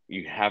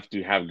you have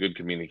to have good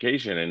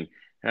communication, and it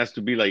has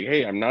to be like,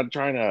 hey, I'm not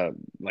trying to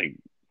like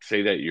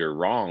say that you're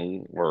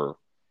wrong, or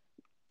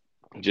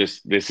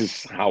just this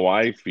is how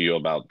I feel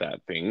about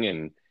that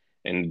thing.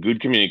 And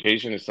good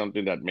communication is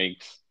something that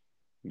makes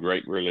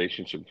great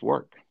relationships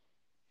work.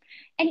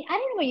 And I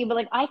don't know about you, but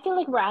like I feel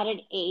like we're at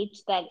an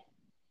age that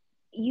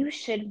you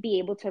should be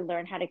able to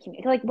learn how to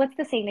communicate. Like, what's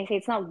the saying? They say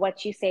it's not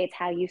what you say, it's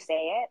how you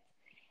say it.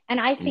 And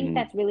I think Hmm.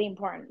 that's really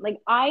important. Like,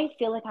 I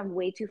feel like I'm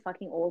way too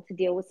fucking old to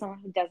deal with someone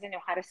who doesn't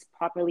know how to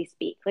properly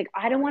speak. Like,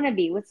 I don't want to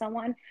be with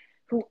someone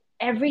who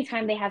every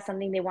time they have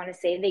something they want to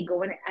say, they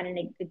go in at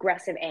an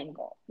aggressive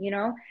angle, you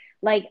know?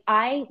 Like,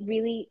 I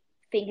really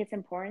think it's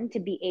important to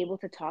be able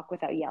to talk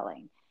without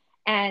yelling.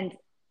 And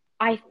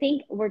I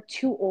think we're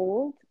too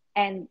old,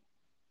 and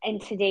in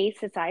today's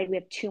society we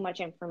have too much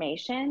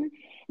information.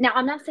 Now,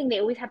 I'm not saying they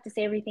always have to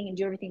say everything and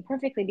do everything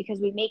perfectly, because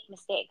we make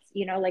mistakes,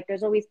 you know, like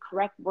there's always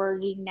correct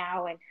wording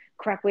now and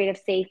correct way to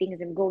say things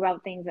and go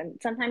about things. And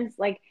sometimes,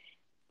 like,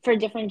 for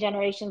different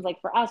generations, like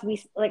for us,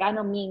 we, like, I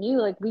know me and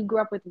you, like, we grew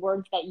up with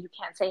words that you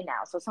can't say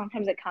now, so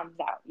sometimes it comes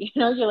out, you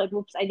know, you're like,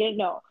 whoops, I didn't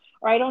know,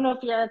 or I don't know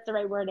if yeah, that's the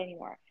right word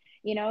anymore,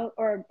 you know.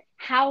 Or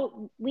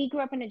how we grew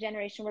up in a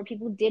generation where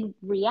people did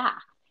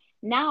react.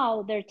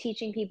 Now they're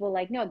teaching people,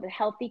 like, no, the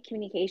healthy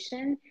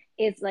communication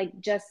is like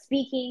just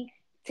speaking,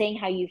 saying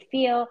how you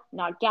feel,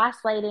 not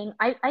gaslighting.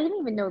 I didn't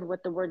even know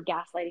what the word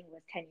gaslighting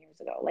was 10 years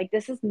ago. Like,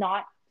 this is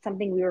not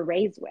something we were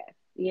raised with,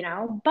 you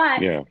know.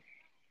 But Yeah.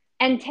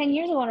 and 10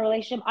 years ago in a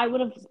relationship, I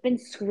would have been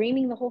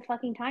screaming the whole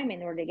fucking time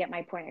in order to get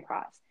my point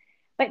across.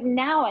 But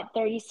now at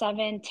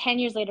 37, 10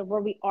 years later,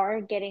 where we are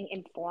getting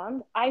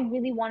informed, I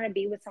really want to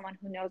be with someone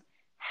who knows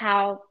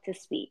how to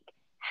speak,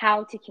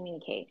 how to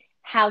communicate,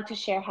 how to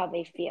share how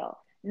they feel.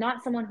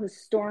 Not someone who's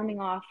storming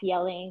off,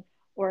 yelling,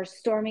 or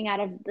storming out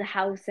of the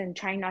house and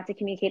trying not to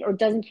communicate or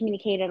doesn't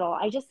communicate at all.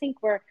 I just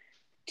think we're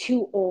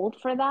too old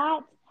for that.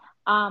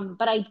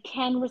 But I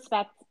can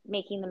respect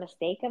making the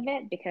mistake of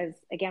it, because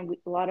again,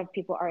 a lot of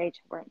people our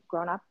age weren't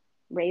grown up,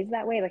 raised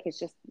that way. Like, it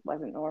just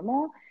wasn't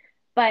normal.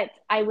 But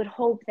I would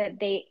hope that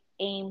they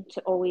aim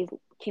to always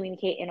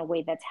communicate in a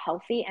way that's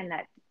healthy, and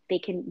that they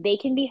can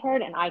be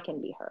heard and I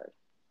can be heard.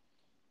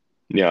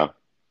 Yeah.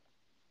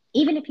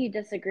 Even if you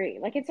disagree,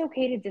 like, it's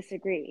okay to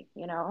disagree,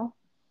 you know?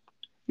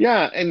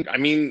 Yeah. And I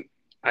mean,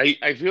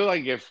 I feel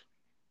like if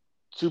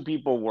two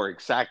people were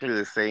exactly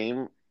the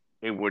same,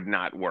 it would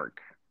not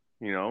work,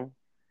 you know?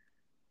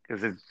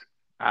 Because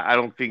I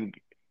don't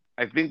think,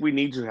 I think we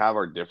need to have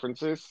our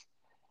differences.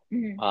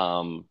 Mm-hmm.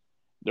 Um,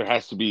 there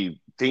has to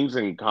be things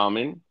in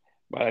common,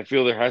 but I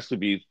feel there has to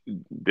be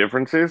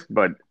differences,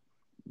 but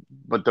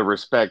the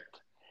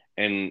respect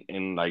and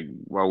like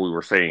what we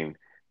were saying,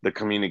 the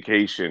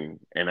communication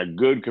and a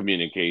good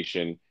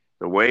communication,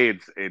 the way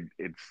it's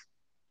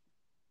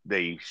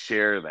they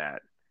share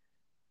that.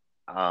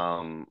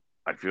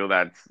 I feel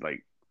that's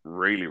like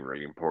really,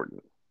 really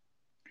important.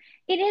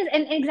 It is,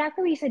 and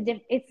exactly what you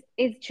said.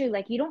 It's true.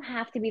 Like, you don't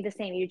have to be the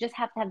same. You just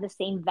have to have the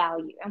same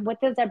value. And what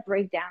does that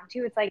break down to?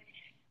 It's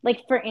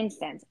like for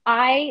instance,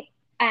 I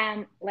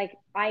am like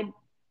I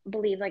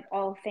believe like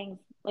all things.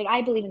 Like,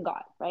 I believe in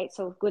God, right?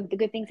 So the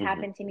good things Hmm.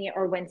 happen to me,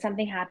 or when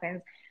something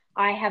happens,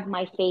 I have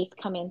my faith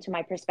come into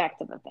my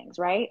perspective of things,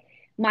 right?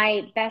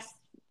 My best,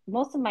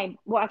 most of my,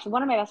 well, actually,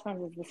 one of my best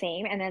friends is the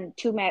same, and then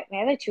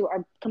my other two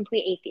are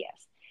complete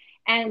atheists.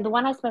 And the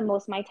one I spend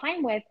most of my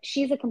time with,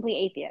 she's a complete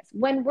atheist.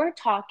 When we're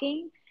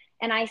talking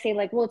and I say,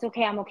 like, well, it's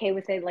okay, I'm okay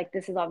with it, like,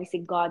 this is obviously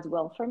God's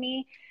will for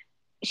me,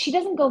 she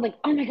doesn't go like,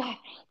 oh my God,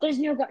 there's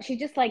no God. She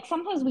just like,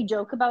 sometimes we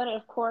joke about it,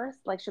 of course.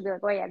 Like she'll be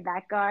like, oh yeah,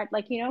 that God,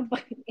 like,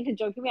 but in a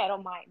joking way, I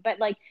don't mind. But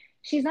like,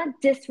 she's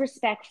not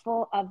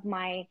disrespectful of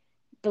my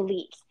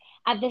beliefs.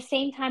 At the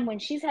same time, when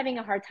she's having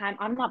a hard time,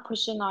 I'm not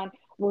pushing on,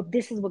 well,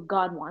 this is what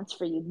God wants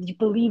for you. You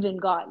believe in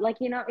God. Like,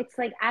 it's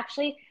like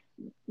actually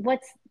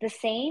what's the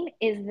same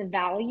is the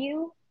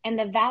value, and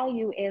the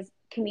value is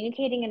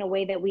communicating in a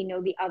way that we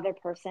know the other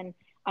person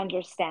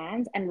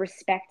understands and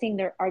respecting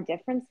our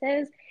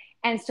differences.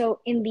 And so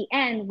in the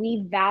end,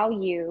 we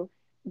value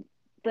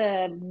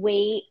the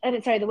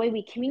way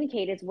we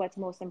communicate is what's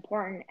most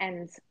important,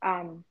 and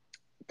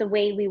the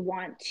way we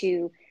want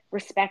to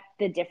respect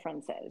the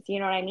differences. You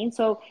know what I mean?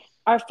 So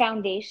our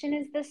foundation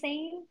is the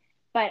same,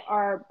 but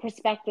our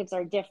perspectives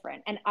are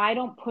different. And I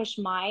don't push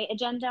my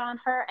agenda on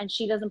her, and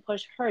she doesn't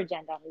push her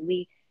agenda on me.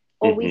 We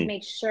always Hmm.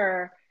 make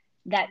sure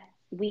that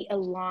we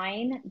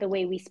align the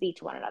way we speak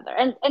to one another.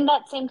 And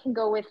that same can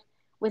go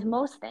with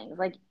most things.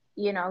 Like,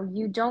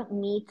 you don't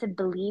need to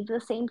believe the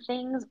same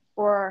things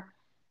or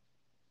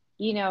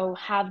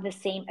have the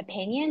same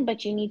opinion,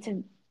 but you need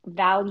to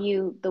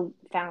value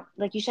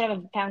like you should have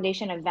a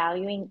foundation of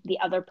valuing the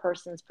other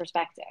person's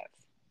perspective.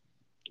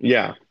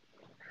 Yeah,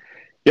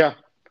 yeah,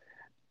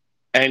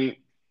 and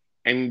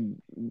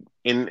and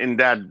in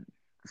that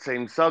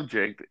same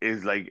subject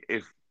is like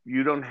if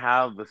you don't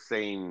have the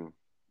same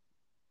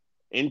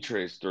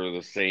interest or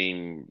the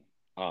same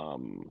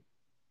um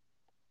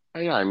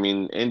yeah, I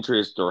mean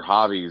interest or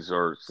hobbies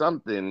or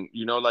something,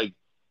 like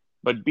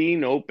but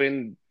being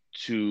open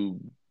to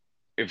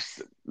if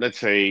let's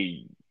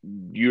say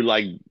you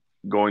like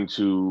going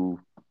to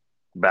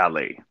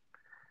ballet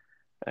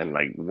and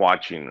like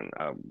watching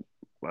a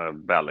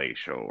ballet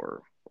show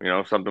or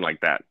something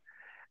like that,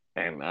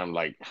 and I'm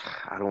like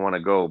I don't want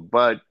to go,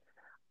 but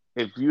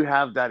if you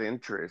have that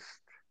interest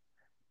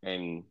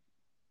and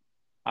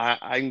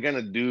I'm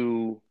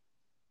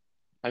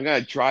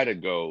gonna try to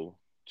go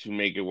to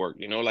make it work,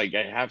 like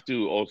I have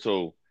to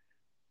also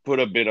put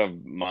a bit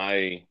of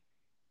my,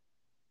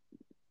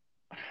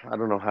 I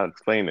don't know how to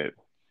explain it.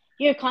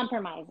 You're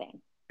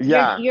compromising.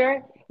 Yeah,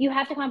 You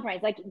have to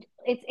compromise. Like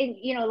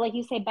like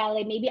you say,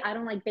 ballet. Maybe I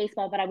don't like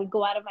baseball, but I would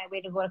go out of my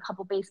way to go to a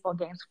couple baseball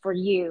games for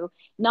you,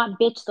 not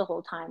bitch the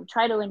whole time.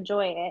 Try to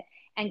enjoy it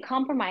and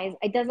compromise.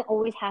 It doesn't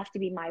always have to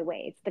be my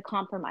way. It's the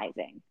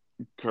compromising.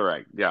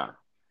 correct. Yeah.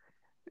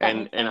 That and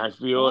makes and sense. I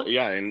feel Yeah.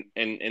 yeah,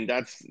 and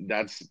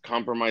that's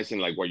compromising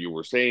like what you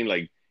were saying,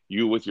 like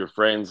you with your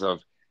friends of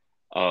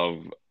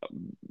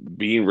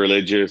being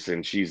religious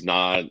and she's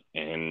not,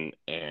 and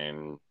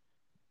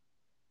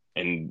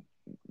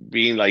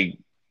being like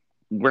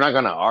we're not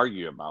gonna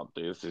argue about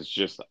this. It's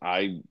just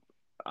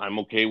I'm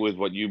okay with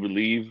what you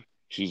believe.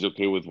 She's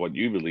okay with what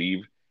you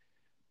believe,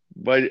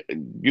 but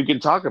you can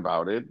talk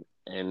about it.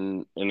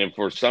 And if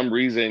for some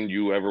reason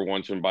you ever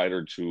want to invite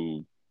her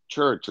to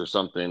church or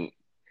something,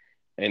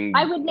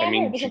 I and would I never,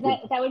 mean she because could.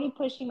 that would be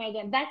pushing my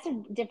agenda. That's a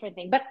different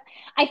thing. But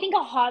I think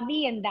a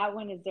hobby and that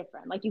one is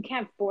different. Like you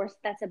can't force,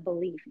 that's a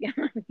belief. You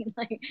know what I mean?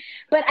 Like,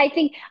 but I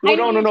think I Well,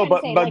 know no, what no, you're no, trying to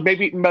but say. but Like,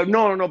 maybe, but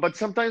no, no, no. But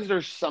sometimes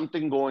there's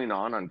something going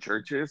on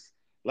churches.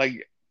 Like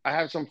I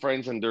have some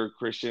friends and they're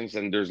Christians,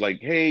 and there's like,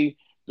 hey,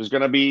 there's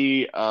gonna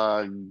be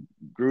a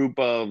group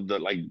of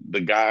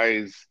the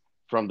guys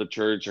from the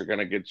church are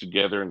gonna get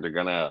together and they're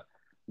gonna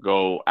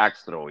go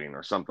axe throwing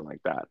or something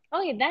like that.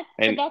 oh yeah,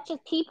 but And that's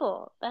just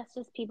people. That's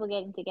just people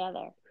getting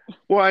together.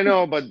 well, I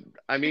know, but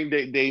I mean,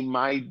 they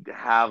might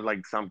have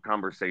like some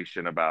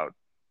conversation about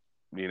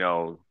you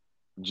know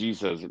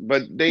Jesus,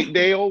 but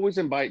they always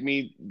invite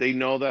me. They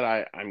know that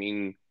I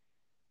mean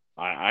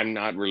I'm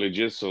not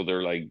religious, so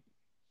they're like,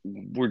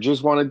 we're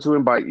just wanted to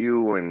invite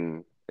you,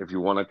 and if you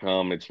want to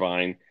come, it's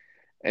fine.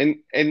 And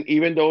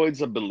even though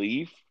it's a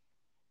belief,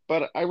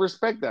 but I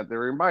respect that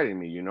they're inviting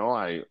me.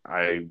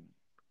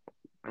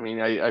 I mean,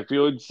 I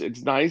feel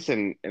it's nice,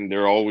 and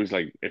they're always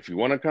like, if you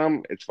want to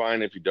come, it's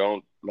fine. If you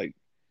don't, like,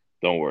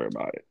 don't worry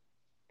about it.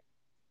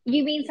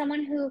 You mean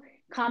someone who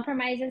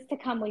compromises to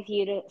come with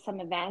you to some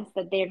events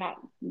that they're not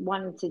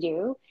wanting to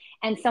do,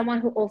 and someone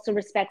who also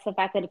respects the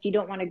fact that if you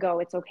don't want to go,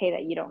 it's okay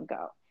that you don't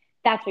go.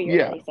 That's what you're Yeah,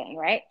 really saying,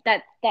 right?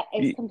 That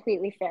is Y-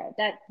 completely fair.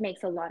 That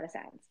makes a lot of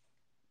sense.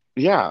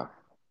 yeah,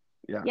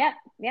 yeah, Yeah,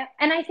 yeah.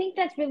 And I think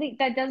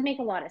that does make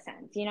a lot of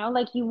sense.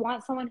 Like you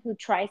want someone who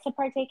tries to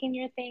partake in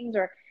your things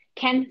or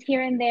can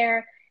here and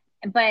there,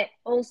 but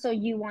also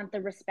you want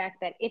the respect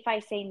that if I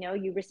say no,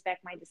 you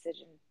respect my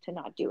decision to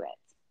not do it.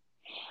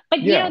 But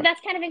yeah.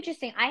 that's kind of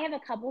interesting. I have a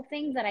couple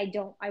things that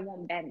I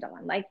won't bend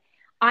on. Like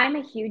I'm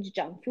a huge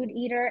junk food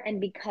eater, and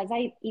because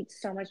I eat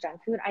so much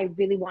junk food, I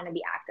really want to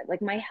be active.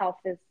 Like my health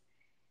is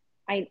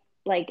I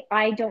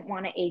I don't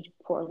want to age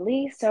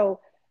poorly. So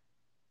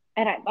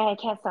and I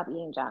can't stop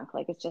eating junk.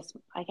 Like it's just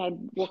like I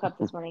woke up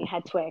this morning, I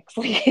had Twix.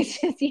 Like it's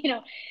just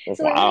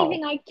So the only Wow.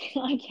 thing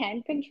I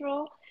can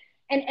control,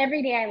 and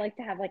every day I like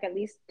to have like at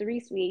least three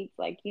sweets.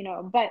 Like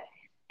but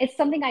it's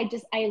something I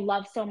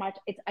love so much.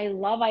 I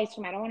love ice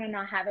cream. I don't want to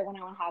not have it when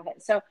I want to have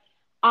it. So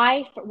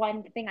For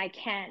one thing I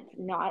can't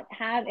not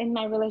have in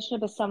my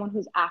relationship is someone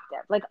who's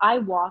active. Like I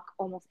walk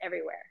almost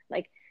everywhere.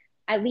 Like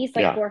at least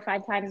like Yeah. 4 or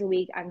 5 times a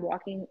week, I'm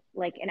walking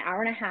like an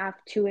hour and a half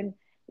to and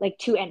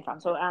from.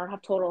 So an hour and a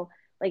half total,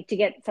 like to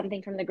get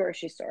something from the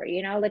grocery store,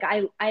 Like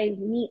I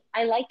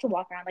like to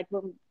walk around like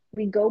when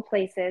we go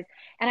places,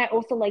 and I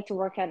also like to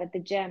work out at the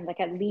gym, like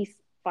at least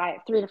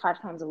 3 to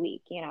 5 times a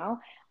week.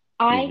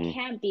 I Hmm.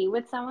 can't be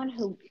with someone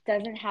who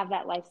doesn't have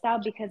that lifestyle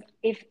because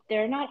if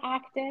they're not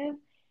active,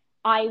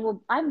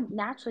 I'm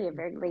naturally a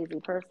very lazy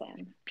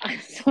person.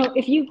 So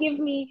if you give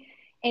me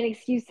an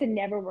excuse to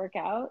never work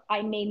out,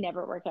 I may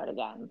never work out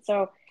again.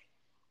 So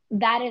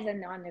that is a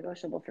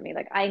non-negotiable for me.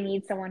 Like I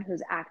need someone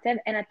who's active,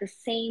 and at the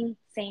same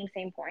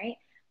point,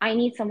 I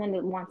need someone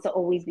that wants to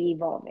always be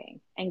evolving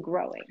and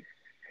growing.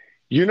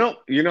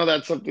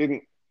 That's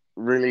something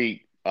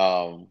really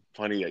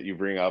funny that you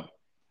bring up.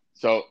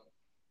 So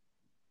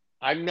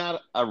I'm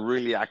not a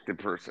really active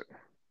person.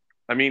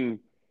 I mean,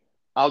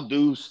 I'll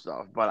do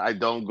stuff, but I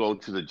don't go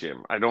to the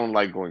gym. I don't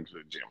like going to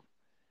the gym.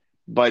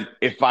 But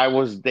if I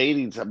was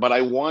dating but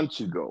I want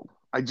to go.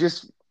 I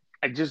just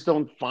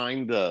don't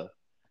find uh,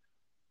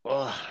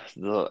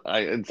 The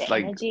it's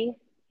like energy.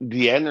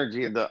 the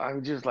energy.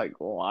 I'm just like,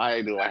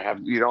 why do I have?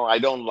 I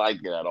don't like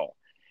it at all.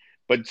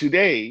 But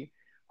today,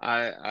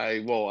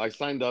 I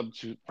signed up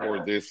for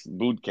this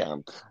boot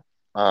camp,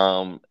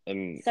 and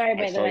Sorry, I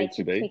by the way, I started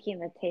keep today. kicking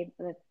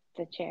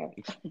the chair.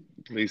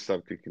 Please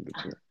stop kicking the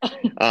chair.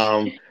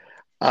 Um,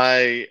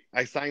 I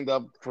signed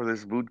up for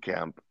this boot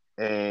camp,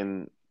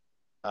 and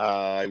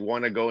I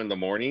want to go in the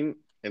morning,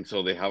 and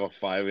so they have a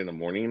 5 in the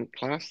morning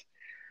class,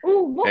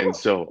 Oh, and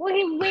so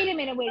wait, wait a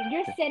minute, wait.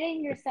 You're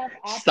setting yourself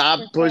up stop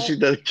for pushing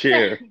the so,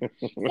 chair.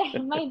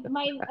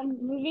 I'm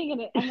moving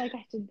and I'm like,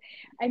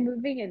 I'm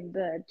moving and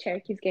the chair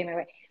keeps getting my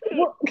way.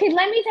 Well, okay,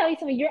 let me tell you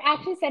something. You're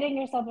actually setting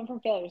yourself up for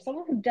failure.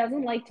 Someone who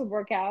doesn't like to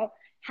work out,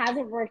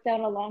 hasn't worked out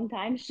in a long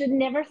time, should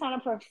never sign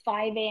up for a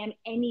 5 a.m.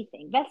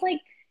 anything.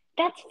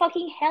 That's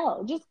fucking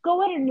hell. Just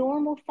go at a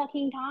normal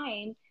fucking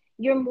time.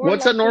 You're more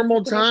What's a likely to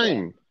normal finish it.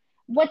 time?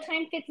 What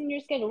time fits in your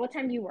schedule? What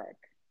time do you work?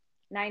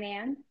 9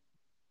 a.m.?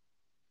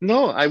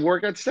 No, I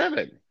work at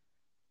 7.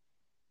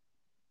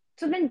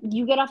 So then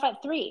you get off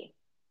at 3.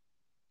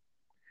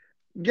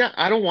 Yeah,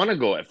 I don't want to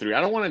go at 3.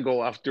 I don't want to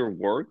go after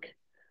work.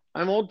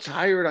 I'm all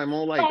tired. I'm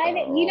all like,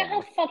 You know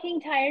how oh.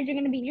 fucking tired you're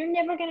gonna be. You're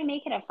never gonna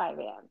make it at 5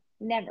 a.m.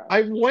 Never.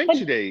 I went But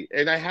today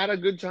and I had a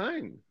good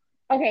time.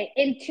 okay,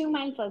 in 2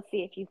 months, let's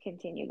see if you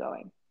continue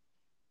going.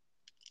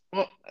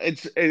 Well,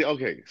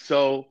 okay.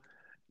 So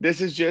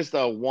this is just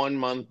a 1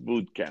 month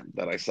boot camp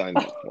that I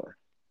signed up for.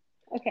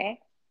 Okay.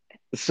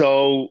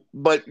 So,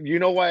 but you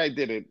know why I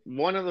did it?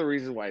 One of the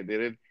reasons why I did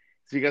it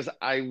is because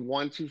I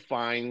want to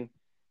find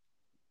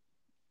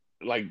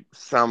like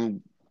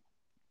some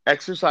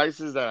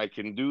exercises that I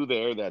can do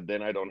there that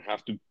then I don't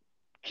have to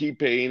keep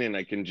paying and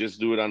I can just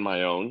do it on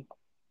my own.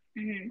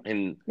 Hmm.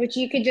 And Which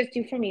you could just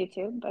do from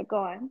YouTube, but go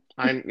on.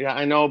 yeah,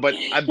 I know, but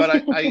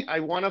I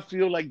want to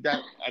feel like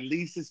that at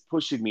least is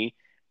pushing me.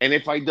 And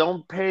if I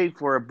don't pay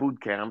for a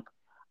boot camp,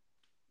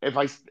 if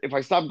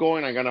I stop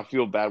going, I'm gonna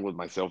feel bad with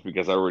myself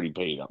because I already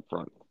paid up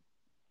front.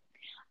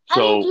 I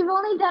mean, if So you've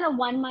only done a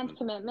 1 month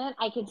commitment,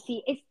 I could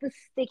see it's the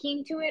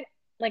sticking to it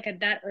like at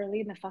that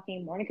early in the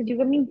fucking morning because you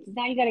I mean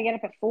now you got to get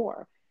up at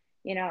 4.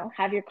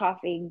 Have your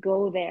coffee,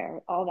 go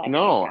there, all that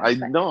kind of no, crap.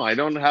 But I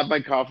don't have my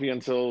coffee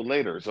until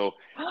later. So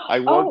oh I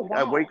wow,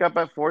 wake up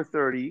at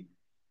 4:30,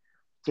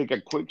 take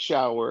a quick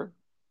shower,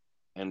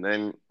 and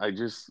then I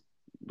just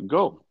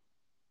go.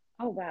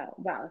 oh wow,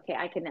 wow. Okay,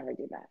 I could never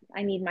do that.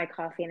 I need my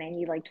coffee and I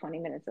need like 20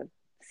 minutes of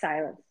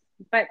silence.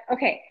 But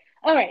okay,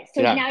 all right.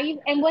 So Yeah. now you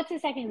and what's the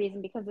second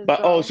reason? Because this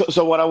But oh, girl.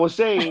 so what I was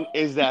saying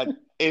is that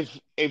if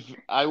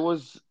I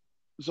was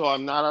so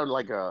I'm not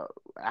like a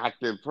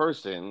active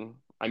person.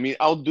 I mean,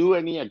 I'll do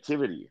any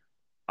activity.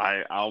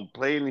 I'll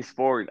play any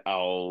sport.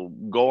 I'll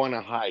go on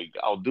a hike.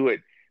 I'll do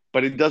it,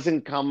 but it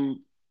doesn't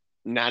come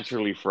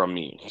naturally from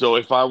me. So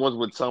if I was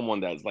with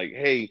someone that's like,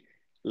 "Hey,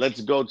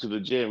 let's go to the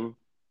gym,"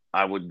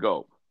 I would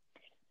go.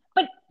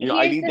 But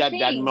I here's need the that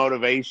thing: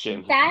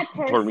 motivation that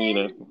for me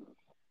to. person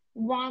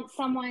want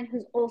someone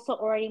who's also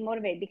already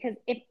motivated. Because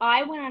if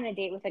I went on a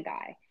date with a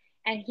guy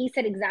and he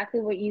said exactly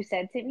what you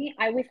said to me,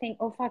 I would think,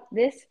 oh, fuck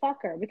this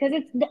fucker. Because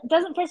it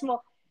doesn't, first of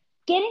all,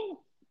 getting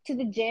to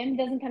the gym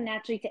doesn't come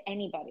naturally to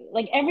anybody.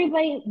 Like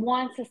everybody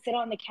wants to sit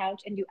on the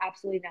couch and do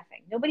absolutely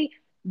nothing. Nobody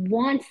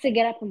wants to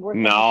get up and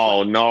work out and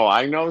No, sweat. no.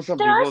 I know some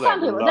There are people that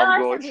some people. There love are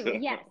going some people. to.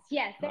 Yes,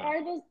 yes. There Uh,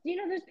 are those,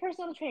 there's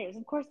personal trainers.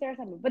 Of course, there are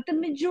some people. But the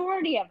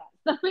majority of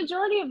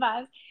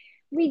us,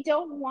 we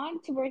don't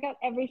want to work out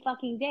every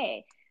fucking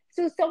day.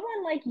 So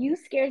someone like you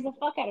scares the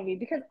fuck out of me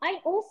because I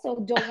also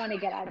don't want to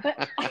get up. But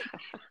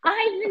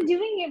I've been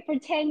doing it for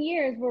 10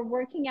 years where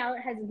working out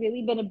has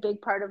really been a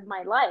big part of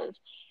my life.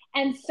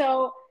 And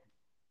so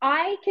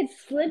I could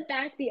slip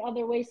back the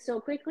other way so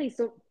quickly.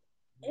 So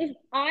if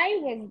I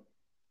was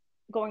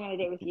going on a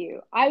date with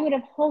you, I would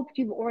have hoped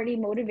you've already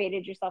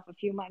motivated yourself a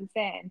few months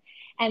in.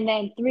 And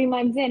then 3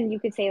 months in, you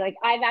could say, like,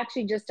 I've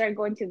actually just started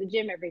going to the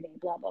gym every day,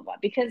 blah, blah, blah.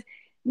 Because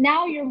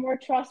now you're more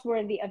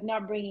trustworthy of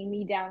not bringing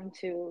me down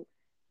to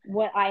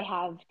what I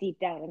have deep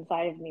down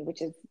inside of me,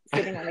 which is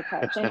sitting on the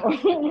couch and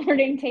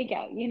ordering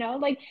takeout,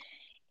 like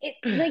it,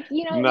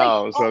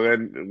 No, so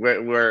then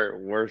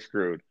we're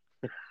screwed.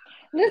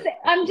 listen,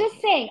 I'm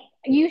just saying,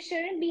 you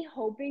shouldn't be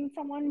hoping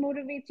someone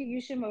motivates you.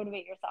 You should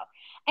motivate yourself.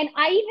 And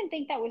I even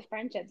think that with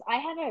friendships, I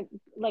have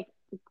like,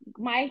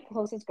 my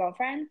closest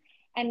girlfriend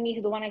and me,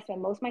 the one I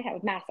spend most of my time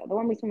with, Massa, the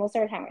one we spend most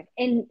of our time with.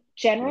 In Mm.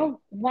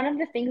 general, one of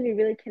the things we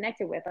really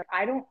connected with, like,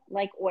 I don't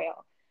like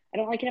oil. I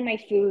don't like it in my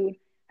food.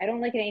 I don't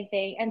like it in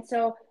anything. And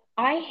so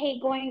I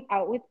hate going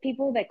out with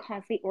people that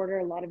constantly order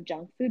a lot of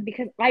junk food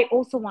because I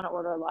also want to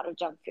order a lot of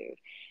junk food.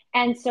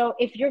 And so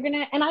if you're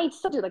gonna, and I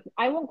still do, like,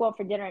 I won't go out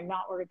for dinner and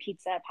not order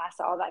pizza,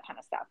 pasta, all that kind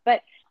of stuff.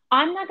 But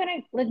I'm not gonna,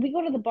 like, we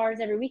go to the bars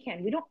every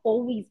weekend. We don't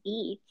always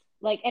eat.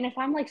 Like, and if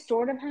I'm like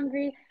sort of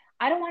hungry,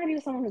 I don't want to be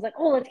with someone who's like,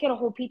 oh, let's get a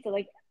whole pizza.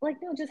 Like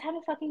no, just have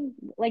a fucking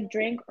like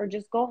drink or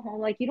just go home.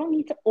 Like you don't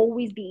need to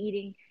always be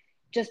eating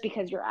just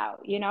because you're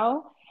out.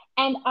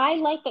 And I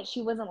like that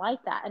she wasn't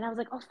like that. And I was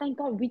like, oh, thank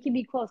God we can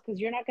be close because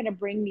you're not gonna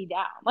bring me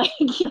down. Like,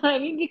 you know what I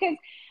mean? Because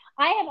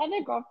I have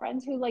other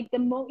girlfriends who like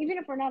even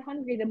if we're not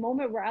hungry, the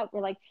moment we're out,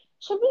 we're like,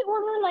 should we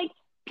order like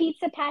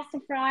pizza,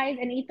 pasta, fries,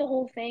 and eat the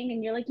whole thing?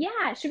 And you're like,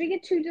 yeah. Should we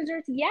get two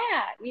desserts? Yeah.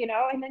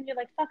 And then you're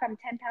like, fuck, I'm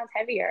 10 pounds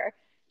heavier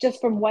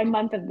just from 1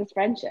 month of this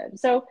friendship.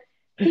 So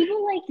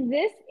people like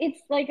this, it's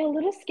like a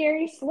little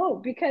scary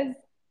slope because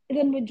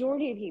the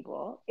majority of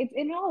people, it's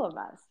in all of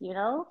us.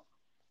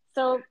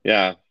 So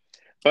Yeah.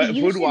 But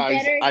you food should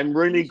wise, better, I'm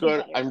really you should good.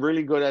 better I'm yourself.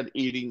 really good at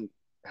eating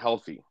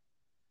healthy.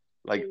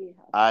 Like Eat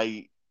healthy.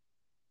 I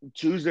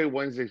Tuesday,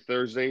 Wednesday,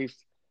 Thursdays,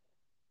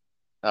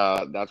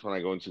 that's when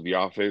I go into the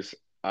office.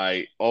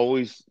 I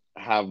always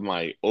have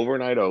my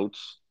overnight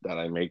oats that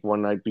I make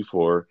one night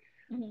before.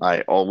 Mm-hmm.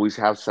 I always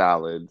have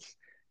salads,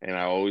 and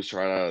I always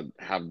try to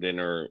have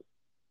dinner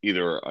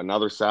either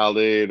another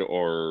salad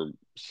or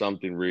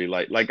something really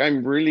light. Like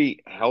I'm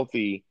really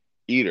healthy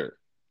eater.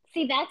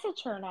 See, that's a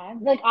turn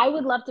on. Like, I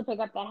would love to pick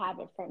up that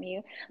habit from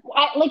you.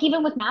 Like,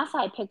 even with Massa,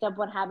 I picked up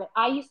one habit.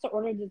 I used to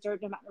order dessert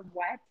no matter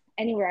what,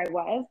 anywhere I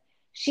was.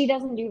 She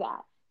doesn't do that.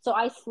 So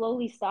I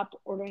slowly stopped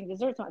ordering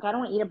desserts. I'm like, I don't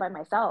want to eat it by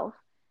myself.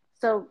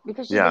 So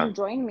because she Yeah, didn't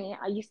join me,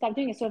 I stopped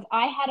doing it. So if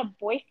I had a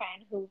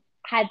boyfriend who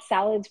had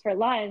salads for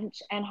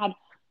lunch and had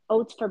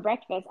oats for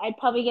breakfast, I'd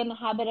probably get in the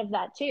habit of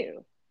that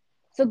too.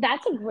 So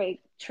that's a great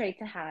trait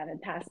to have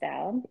and pass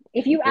down.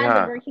 If you add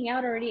the yeah. working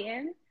out already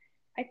in,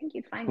 I think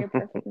you'd find your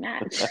perfect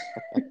match.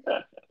 And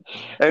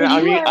But I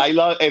you mean, are, I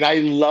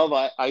love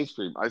ice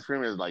cream. Ice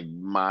cream is like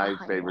my oh,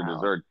 I favorite know.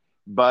 dessert.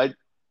 But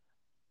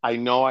I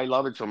know I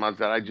love it so much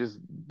that I just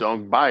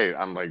don't buy it.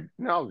 I'm like,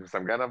 no, because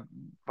I'm gonna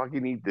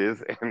fucking eat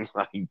this and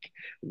like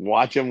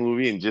watch a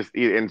movie and just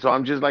eat it. And so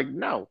I'm just like,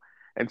 no.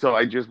 And so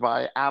I just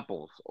buy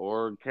apples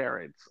or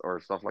carrots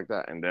or stuff like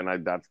that. And then I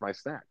that's my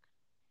snack.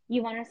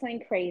 You want to know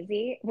something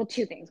crazy? Well,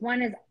 two things.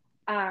 One is,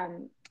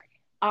 um,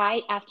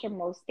 I, after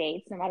most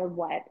dates, no matter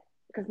what,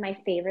 because my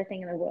favorite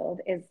thing in the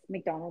world is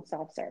McDonald's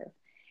self serve.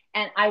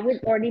 And I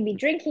would already be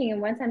drinking,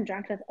 and once I'm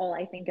drunk, that's all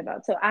I think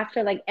about. So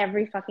after like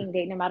every fucking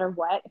date, no matter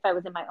what, if I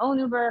was in my own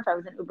Uber, if I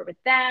was in Uber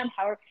with them,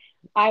 however,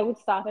 I would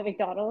stop at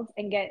McDonald's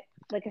and get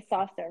like a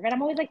soft serve. And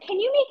I'm always like, can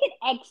you make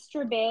it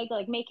extra big?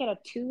 Like make it a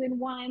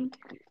 2-in-1.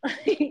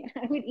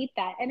 I would eat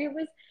that. And it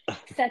was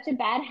such a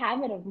bad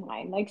habit of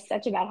mine, like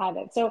such a bad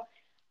habit. So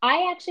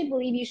I actually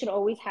believe you should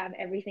always have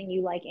everything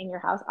you like in your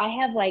house. I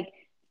have like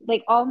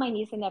all my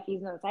niece and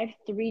nephews knows. I have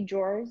 3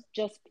 drawers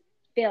just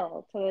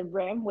filled to the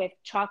rim with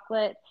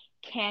chocolate,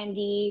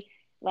 candy.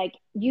 Like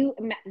you,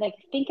 like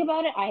think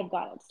about it. I've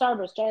got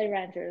Starburst, Jolly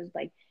Ranchers,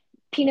 like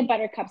peanut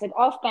butter cups, like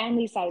all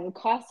family sizes,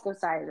 Costco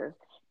sizes.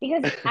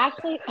 Because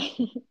actually,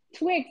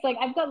 Twix, like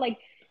I've got like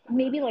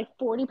maybe like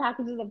 40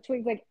 packages of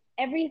Twix, like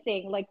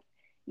everything, like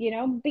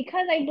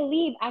because I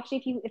believe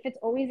actually if it's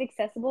always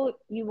accessible,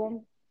 you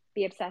won't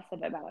be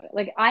obsessive about it.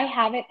 Like I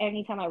have it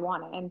anytime I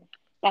want it, and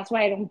that's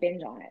why I don't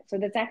binge on it. So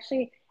that's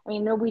actually, I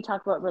mean, nobody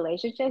talk about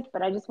relationships,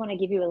 but I just want to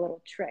give you a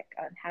little trick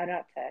on how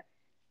not to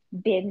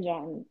binge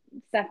on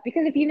stuff.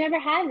 Because if you never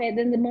have it,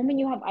 then the moment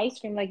you have ice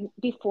cream, like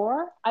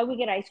before I would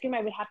get ice cream,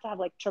 I would have to have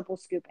like triple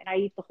scoop and I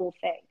eat the whole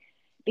thing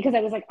because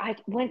I was like,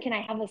 when can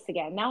I have this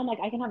again? Now I'm like,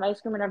 I can have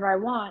ice cream whenever I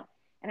want,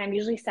 and I'm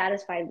usually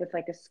satisfied with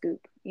like a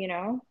scoop.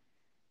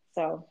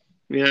 So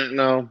Yeah,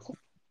 no.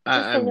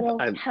 just a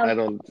little I health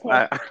don't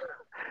tip.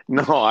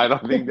 no, I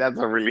don't think that's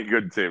a really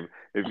good tip.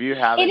 If you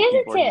have It it, is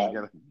people a are just tip.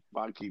 gonna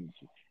fucking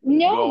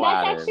No, go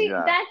that's at it. actually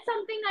Yeah. that's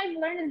something I've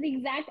learned is the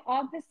exact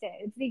opposite.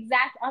 It's the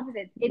exact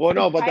opposite. It's Well,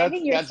 no, but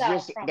depriving yourself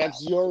just from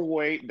that's it. your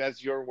way.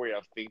 That's your way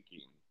of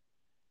thinking.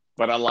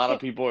 But a lot of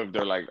Okay. people, if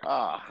they're like,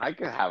 "Ah, I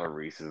could have a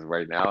Reese's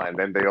right now," and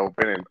then they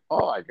open and,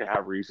 "Oh, I could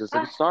have Reese's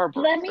and Uh, let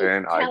Starburst, me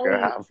and I tell could you.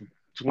 have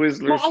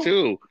Twizzlers Well,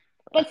 too."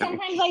 but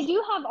sometimes I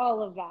do have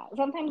all of that.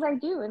 Sometimes I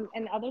do,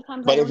 and other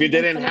times I But if don't you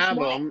even didn't finish have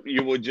one. them,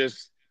 you would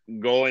just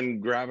go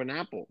and grab an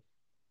apple.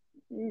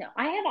 No,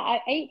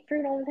 I ate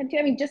fruit all the time too.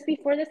 I mean, just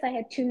before this, I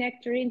had 2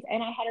 nectarines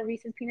and I had a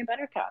Reese's peanut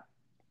butter cup.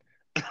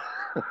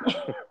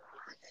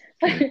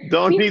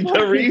 Don't eat before.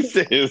 the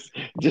Reese's.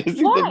 Just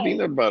eat the Why?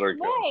 peanut butter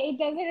cup. Why? It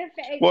doesn't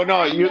affect. Well,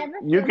 no, I never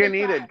you feel the can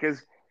eat it crust.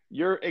 because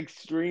you're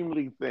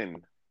extremely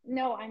thin.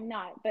 No, I'm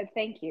not, but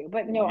thank you.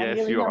 But no, I'm Yes,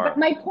 really you not. But are.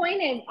 my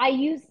point is, I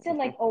used to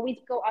like always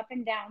go up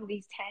and down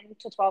these 10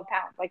 to 12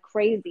 pounds like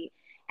crazy.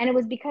 And it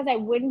was because I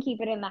wouldn't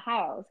keep it in the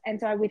house. And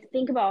so I would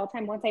think about all the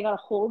time. Once I got a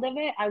hold of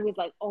it, I was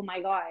like, oh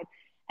my God.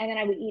 And then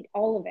I would eat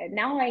all of it.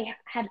 Now I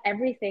have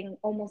everything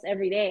almost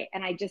every day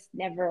and I just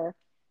never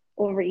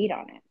overeat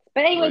on it.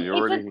 But Well,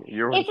 anyways,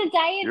 it's a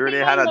you diet already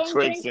thing had I a learned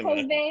Twix during in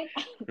it. COVID.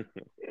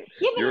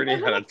 Yeah, but You it already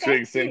doesn't had a affect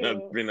Twix in a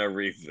you.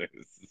 Reese's.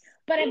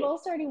 But I've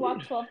also already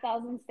walked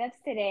 12,000 steps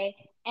today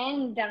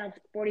and done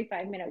a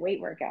 45-minute weight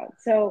workout.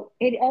 So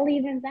it all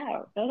evens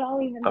out. It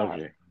all evens out.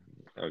 Okay,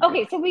 okay.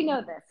 Okay, so we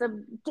know this.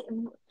 So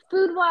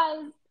food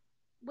wise,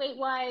 weight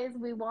wise,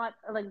 we want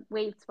like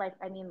weights, like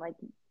I mean like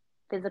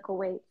physical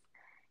weights.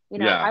 You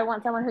know, Yeah, I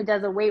want someone who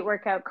does a weight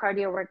workout,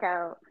 cardio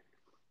workout,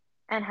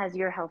 and has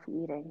your healthy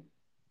eating.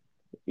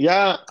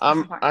 yeah. It's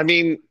important. I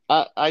mean,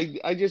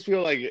 I just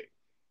feel like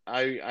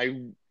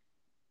I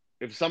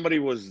if somebody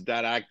was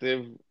that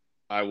active,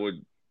 I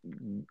would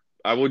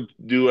I would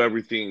do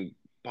everything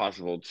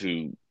possible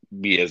to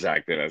be as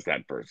active as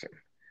that person.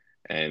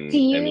 And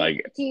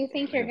like Do you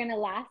think you're gonna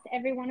last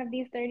every one of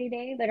these 30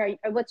 days? Like,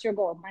 what's your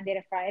goal? Monday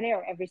to Friday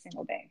or every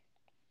single day?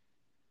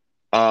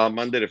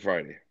 Monday to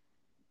Friday.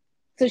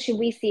 So should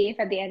we see if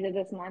at the end of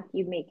this month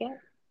you make it?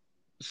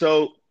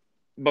 So,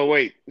 but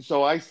wait.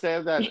 So I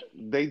said that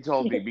they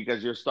told me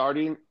because you're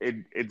starting.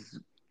 It's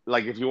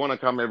like if you want to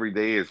come every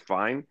day is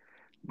fine,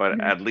 but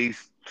Mhm. at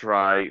least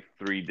try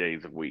 3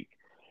 days a week.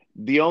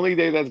 The only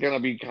day that's gonna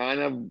be kind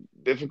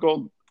of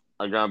difficult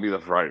are gonna be the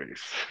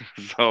Fridays.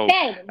 So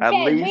at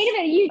Ben, wait a least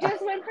minute. You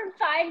just went from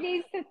 5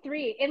 days to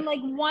three in like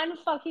one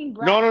fucking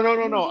no, breath. no, no,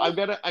 no, You no.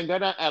 just, I'm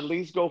gonna at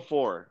least go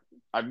four.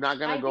 I'm not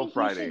gonna go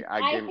Friday.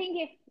 I I can. think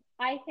if,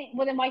 I think,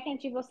 well, then why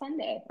can't you go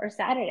Sunday or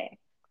Saturday?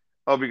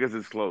 Oh, because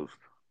it's closed.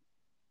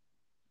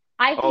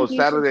 I Oh, think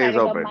you should Saturday try is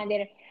to go open. Monday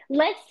to,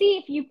 let's see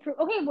if you prove,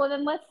 okay, well,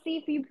 then let's see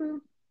if you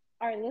prove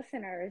our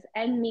listeners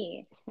and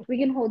me, we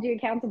can hold you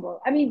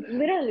accountable. I mean,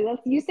 literally,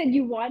 you said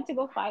you want to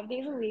go 5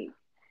 days a week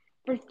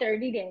for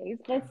 30 days.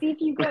 Let's see if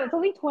you go. It's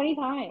only 20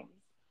 times.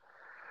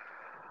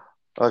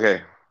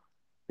 Okay.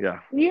 Yeah.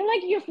 You're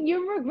like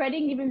you're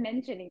regretting even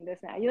mentioning this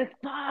now. You're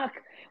like, fuck,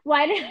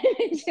 why did I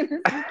mention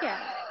this weekend?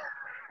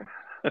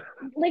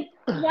 Like,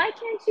 why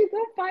can't you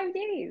go 5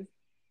 days?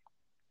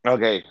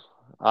 Okay.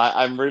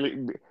 I'm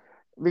really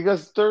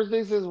because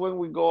Thursdays is when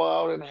we go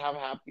out and have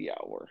happy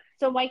hour.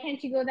 So why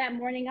can't you go that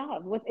morning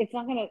off? What, it's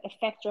not gonna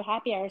affect your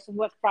happy hours. So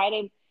what,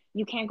 Friday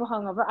you can't go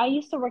hungover? I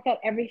used to work out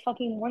every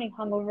fucking morning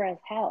hungover as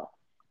hell.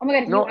 Oh my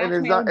god, if you No, and ask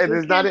it's my not. old And boot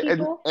it's not. camp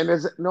people, And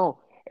it's no.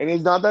 And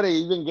it's not that I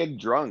even get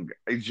drunk.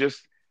 It's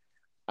just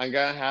I'm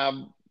gonna have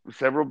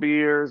several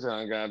beers and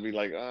I'm gonna be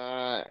like,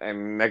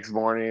 and next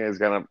morning is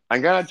gonna.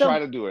 I'm gonna try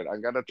so to do it.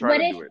 I'm gonna try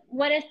to do it.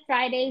 what if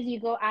Fridays you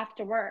go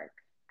after work?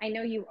 I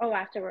know you, oh,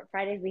 after work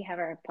Fridays we have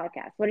our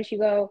podcast. What if you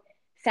go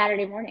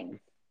Saturday mornings?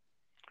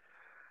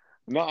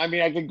 No, I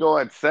mean I could go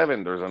at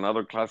 7. There's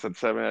another class at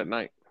 7 at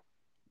night.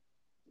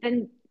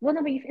 Then, well,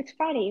 no, but it's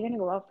Friday. You're gonna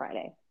go out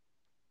Friday.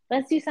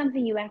 Let's do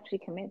something you actually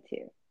commit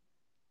to.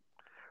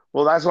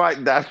 Well, that's why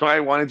I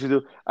wanted to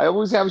do. I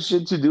always have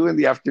shit to do in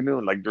the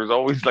afternoon. Like there's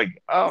always like,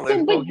 oh, let's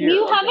So, but go here.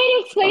 you Okay. haven't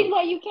explained Oh,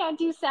 why you can't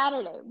do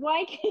Saturday.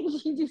 Why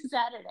can't you do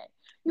Saturday?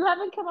 You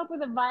haven't come up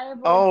with a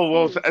viable oh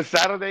well, excuse.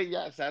 Saturday.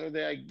 Yeah,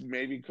 Saturday I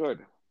maybe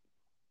could.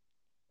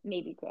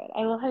 Maybe good.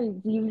 I love how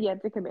you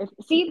yet to commit.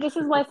 See, this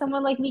is why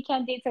someone like me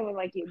can't date someone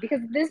like you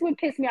because this would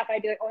piss me off.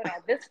 I'd be like, oh no,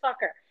 this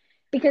fucker.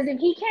 Because if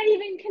he can't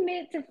even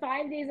commit to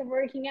 5 days of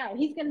working out,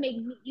 he's gonna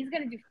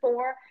do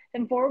four,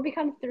 then four will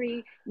become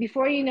three.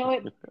 Before you know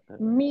it,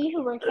 me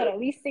who works out at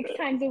least 6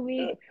 times a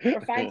week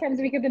or 5 times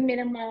a week at the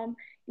minimum,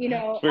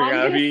 We're I'm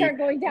gonna gonna be start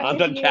going down on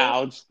with the you.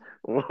 couch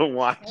Oh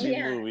watching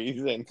yeah.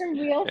 movies It's a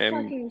real and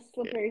fucking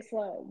slippery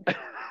slope.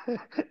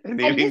 and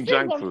And this eating is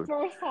junk the food.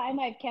 first time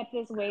I've kept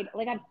this weight.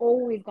 Like I've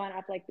always gone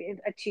up like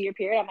a 2 year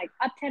period. I'm like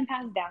up 10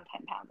 pounds, down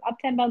 10 pounds, up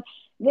 10 pounds.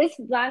 This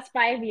last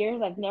 5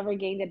 years, I've never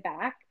gained it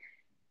back.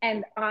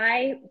 And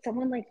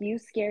someone like you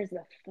scares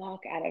the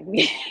fuck out of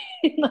me.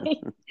 Like,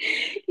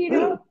 you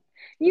know,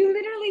 you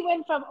literally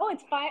went from, oh,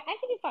 it's five, I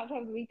think it's 5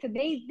 times a week to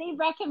they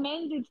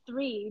recommended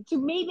three to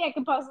maybe I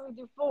could possibly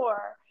do four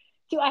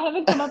to I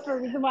haven't come up for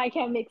a reason why I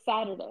can't make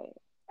Saturday.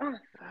 Oh,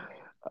 fuck.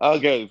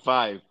 Okay,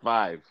 five.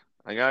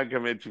 I gotta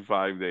commit to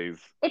 5 days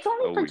It's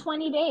only a for week.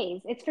 20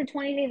 days. It's for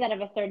 20 days out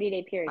of a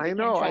 30-day period. You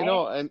can't I try it.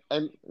 know,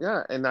 and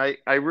yeah, and I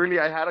really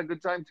I had a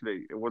good time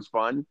today. It was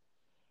fun.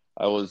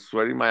 I was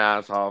sweating my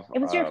ass off, It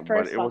was your but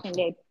first it was fucking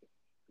fun. day.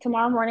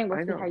 Tomorrow morning, we'll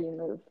I see how know. you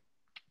move.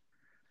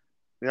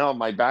 You know,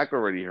 my back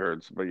already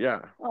hurts, but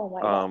yeah. Oh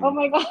my God. Oh Um,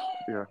 my God.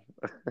 yeah.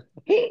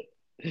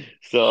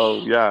 So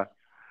yeah,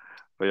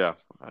 but yeah,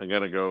 I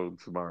gotta go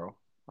tomorrow.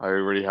 I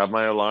already have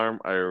my alarm.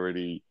 I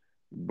already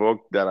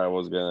booked that I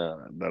was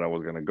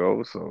gonna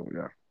go. So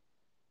yeah,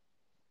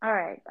 All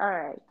right. All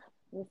right.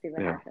 We'll see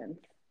what yeah. happens.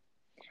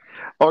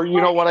 Or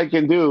you know Well, what I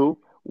can do?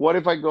 What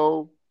if I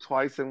go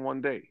twice in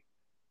one day?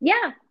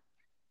 Yeah.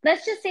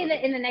 Let's just say Okay.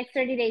 that in the next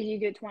 30 days you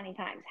do it 20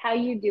 times. How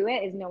you do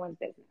it is no one's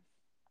business.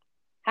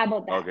 How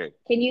about that? Okay.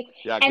 Can you?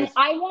 Yeah, And because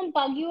I won't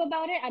bug you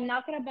about it. I'm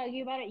not going to bug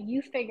you about it.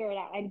 You figure it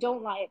out and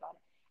don't lie about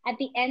it. At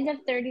the end of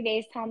 30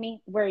 days, tell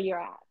me where you're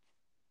at.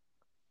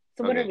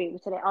 So what are okay, we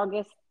today?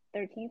 August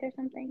 13th or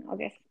something?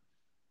 August.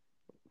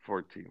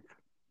 14th.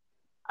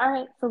 All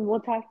right. So we'll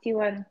talk to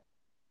you on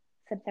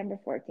September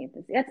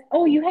 14th. That's,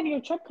 oh, you have your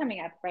trip coming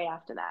up right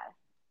after that.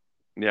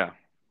 Yeah.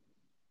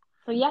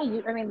 So yeah,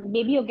 I mean,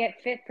 maybe you'll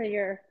get fit for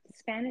your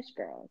Spanish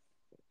girls.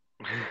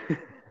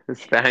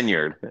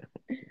 Spaniard.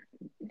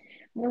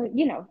 Well,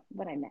 you know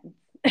what I meant.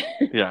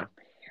 Yeah.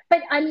 But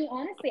I mean,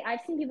 honestly,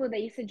 I've seen people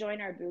that used to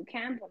join our boot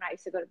camp when I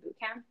used to go to boot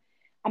camp.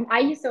 I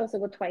used to also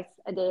go twice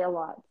a day, a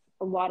lot,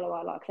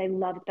 because I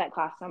loved that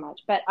class so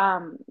much. But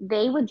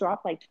they would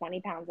drop like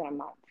 20 pounds in a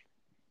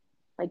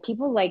month.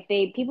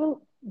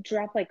 People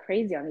drop like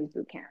crazy on these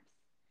boot camps.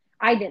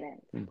 I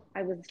didn't.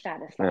 I was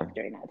fat as fuck Yeah.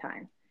 during that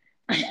time.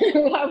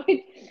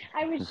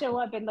 I would show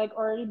up and like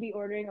already be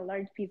ordering a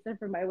large pizza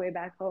for my way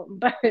back home.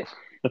 But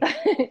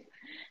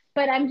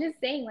but I'm just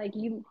saying, like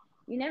you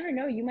never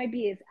know. You might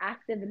be as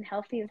active and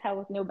healthy as hell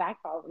with no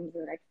back problems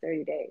in the next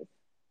 30 days.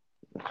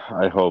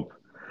 I hope.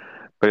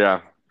 But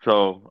yeah,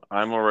 so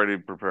I'm already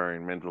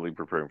preparing, mentally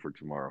preparing for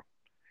tomorrow.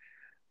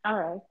 All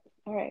right.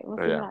 All right. We'll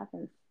But see what yeah.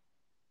 happens.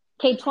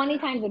 Okay, 20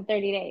 times in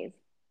 30 days.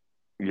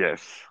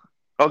 Yes.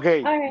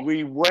 Okay, All right.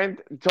 we went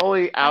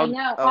totally I out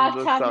know, of off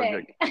the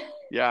subject. topic.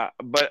 Yeah,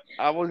 but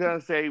I was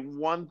gonna say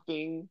one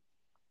thing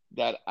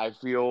that I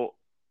feel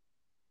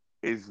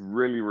is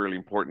really, really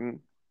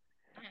important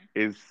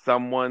is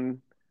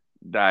someone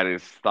that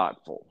is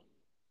thoughtful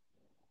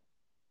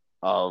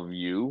of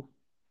you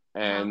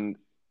Uh-huh. and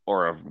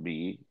or of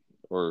me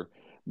or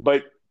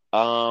but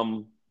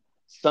um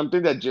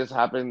something that just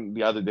happened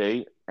the other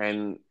day,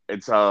 and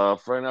it's a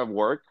friend of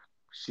work.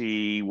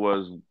 She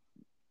was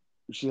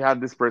she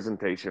had this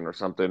presentation or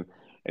something,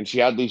 and she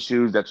had these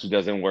shoes that she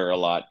doesn't wear a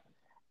lot,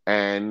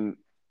 and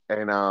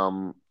and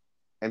um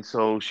and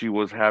so she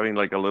was having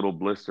like a little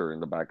blister in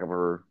the back of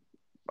her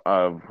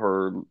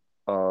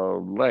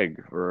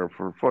leg or of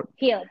her foot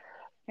Healed.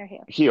 You're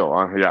healed. heel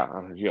on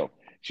her heel.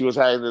 She was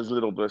having this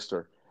little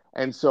blister,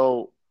 and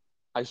so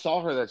I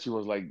saw her that she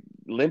was like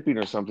limping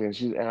or something.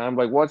 And I'm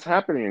like, "What's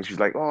happening?" And she's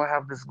like, "Oh, I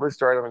have this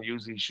blister. I don't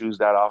use these shoes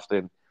that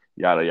often."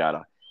 Yada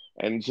yada.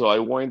 And so I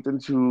went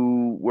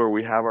into where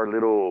we have our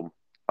little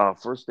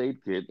first aid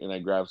kit, and I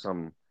grabbed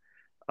some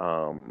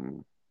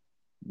um,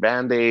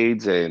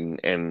 band-aids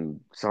and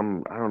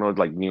some, I don't know,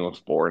 like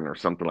Neosporin or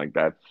something like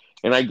that.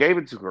 And I gave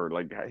it to her,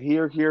 like,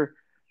 here, here.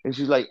 And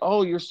she's like,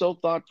 "Oh, you're so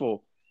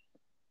thoughtful."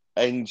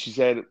 And she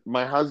said,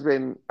 "My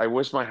husband, I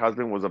wish my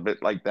husband was a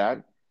bit like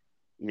that."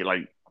 He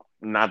like,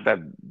 not that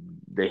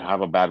they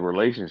have a bad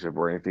relationship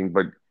or anything,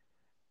 but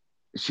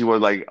she was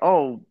like,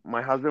 "Oh,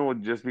 my husband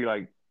would just be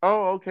like,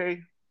 oh,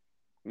 okay,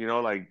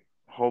 like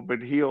hope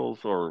it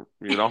heals, or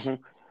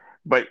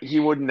but he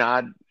would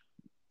not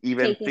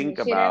even Take the think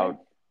initiative. about,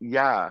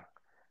 yeah,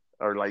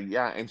 or like,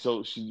 yeah." And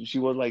so she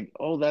was like,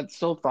 "Oh, that's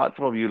so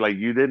thoughtful of you. Like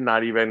you did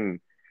not even,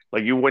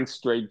 like you went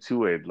straight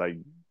to it, like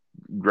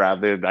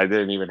grabbed it. I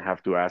didn't even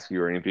have to ask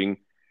you or anything.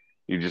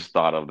 You just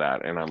thought of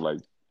that." And I'm like,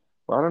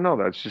 "Well, I don't know.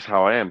 That's just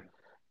how I am."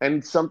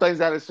 And sometimes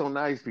that is so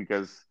nice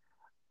because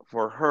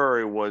for her,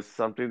 it was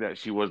something that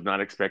she was not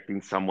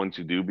expecting someone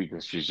to do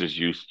because she's just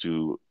used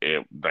to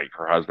it. Like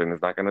her husband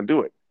is not going to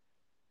do it,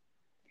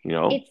 you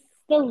know? It's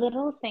the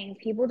little things.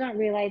 People don't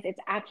realize it's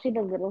actually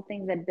the little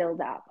things that build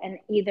up, and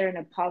either in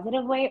a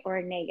positive way or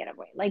a negative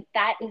way. Like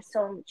that is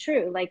so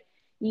true. Like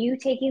you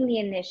taking the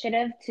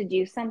initiative to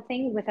do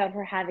something without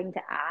her having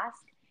to ask,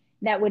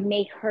 that would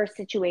make her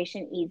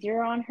situation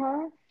easier on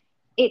her.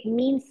 It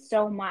means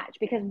so much,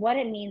 because what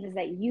it means is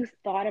that you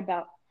thought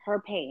about her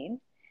pain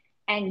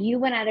and you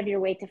went out of your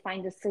way to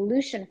find a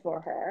solution for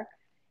her.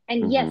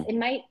 And yes, Hmm. it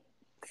might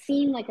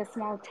seem like a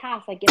small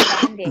task, like a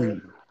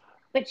band-aid,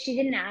 but she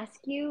didn't ask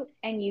you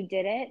and you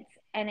did it,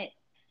 and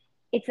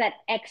it's that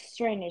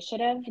extra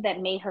initiative that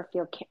made her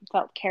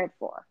felt cared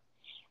for.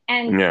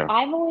 And Yeah.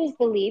 I've always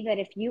believed that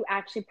if you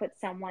actually put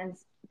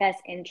someone's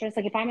best interest,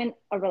 like if I'm in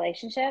a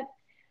relationship,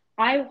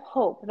 I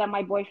hope that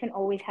my boyfriend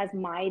always has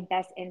my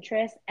best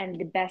interest and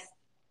the best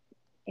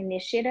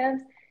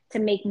initiatives to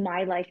make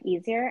my life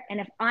easier. And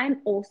if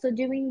I'm also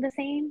doing the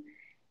same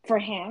for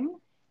him,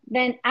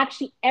 then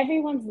actually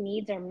everyone's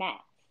needs are met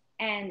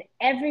and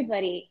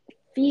everybody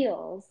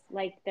feels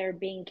like they're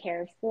being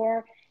cared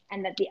for,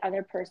 and that the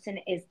other person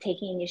is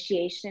taking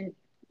initiation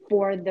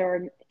for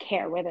their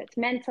care, whether it's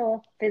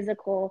mental,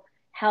 physical,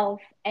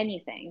 health,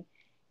 anything.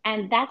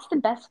 And that's the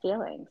best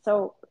feeling.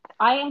 So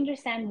I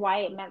understand why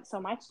it meant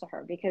so much to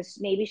her, because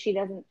maybe she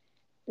doesn't,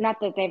 not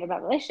that they have a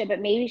bad relationship,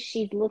 but maybe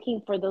she's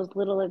looking for those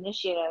little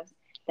initiatives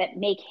that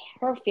make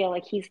her feel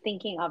like he's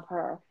thinking of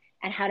her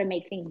and how to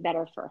make things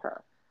better for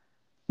her.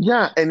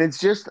 Yeah. And it's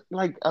just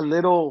like a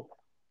little,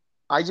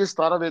 I just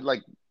thought of it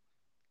like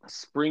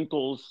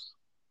sprinkles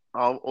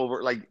all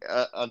over. Like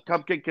a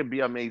cupcake can be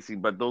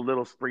amazing, but those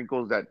little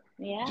sprinkles that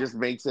Yeah, just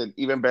makes it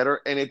even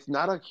better. And it's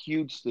not a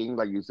huge thing,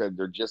 like you said,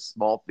 they're just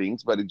small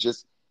things, but it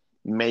just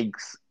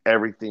makes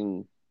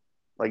everything,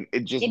 like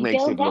it just it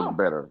makes it builds look up.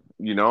 better,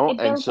 you know? It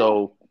And builds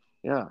up. so,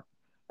 yeah.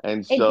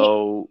 And It ta-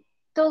 so,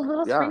 those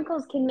little yeah,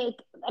 sprinkles can make.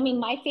 I mean,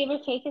 my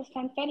favorite cake is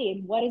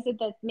confetti. What is it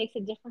that makes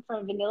it different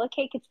from a vanilla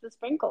cake? It's the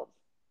sprinkles.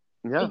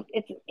 yeah,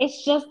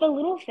 It's just the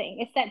little thing.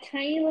 It's that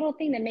tiny little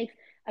thing that makes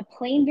a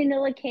plain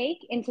vanilla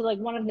cake into like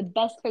one of the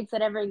best cakes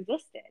that ever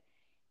existed.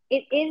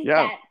 It is yeah,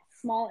 that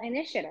small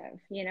initiative,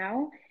 you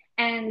know?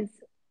 And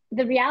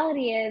the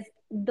reality is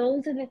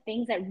those are the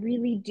things that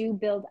really do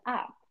build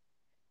up.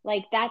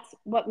 Like that's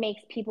what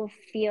makes people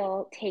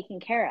feel taken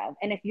care of.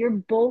 And if you're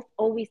both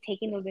always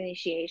taking those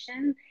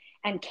initiations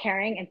and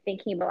caring and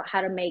thinking about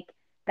how to make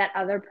that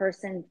other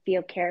person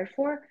feel cared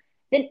for,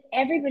 then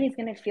everybody's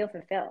going to feel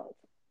fulfilled.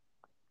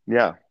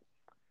 yeah.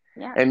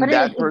 Yeah. But And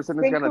that person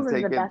is gonna sprinkles is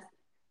the take it, best.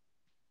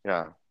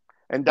 yeah.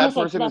 And Oh, that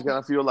sorry, person is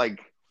gonna feel like,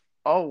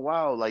 oh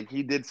wow, like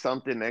he did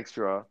something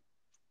extra,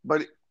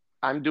 but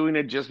I'm doing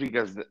it just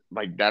because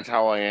like that's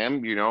how I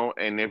am, you know.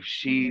 And if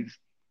mm-hmm. she's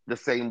the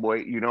same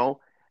way, you know,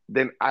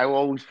 then I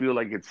always feel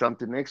like it's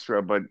something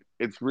extra, but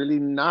it's really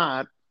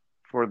not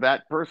for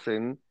that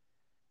person.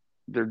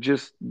 They're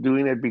just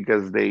doing it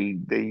because they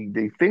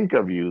think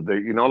of you. They,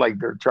 you know, like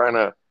they're trying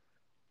to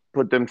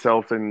put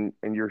themselves in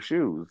your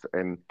shoes.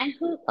 And And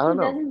I who don't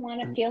know. doesn't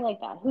want to feel like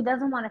that? Who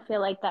doesn't want to feel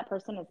like that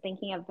person is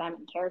thinking of them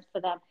and cares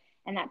for them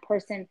and that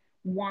person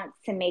wants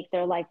to make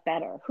their life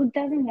better? Who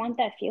doesn't want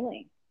that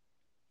feeling?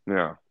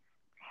 Yeah,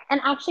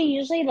 And actually,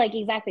 usually, like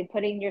exactly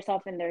putting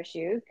yourself in their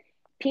shoes,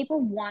 people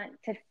want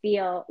to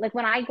feel like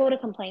when I go to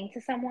complain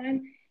to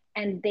someone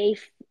and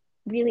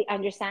really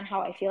understand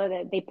how I feel,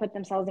 that they put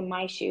themselves in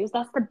my shoes,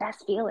 that's the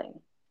best feeling.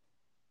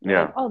 You're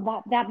like, yeah,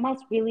 oh, that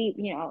must really,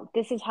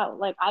 this is how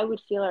like I would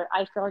feel, or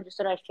I feel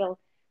understood, I feel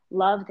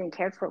loved and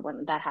cared for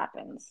when that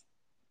happens.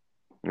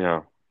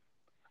 yeah.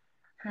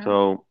 Huh?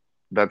 So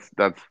that's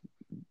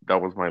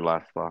that was my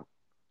last thought.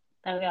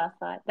 That was last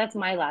thought. That's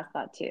my last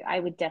thought too. I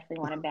would definitely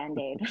want a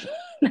band-aid.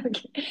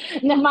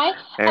 No, I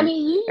And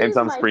mean, you and use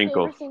some my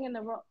sprinkles. favorite thing in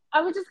the world.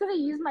 I was just gonna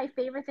use my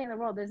favorite thing in the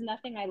world. There's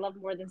nothing I love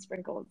more than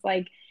sprinkles.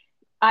 Like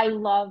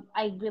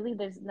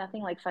there's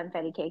nothing like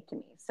funfetti cake to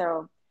me.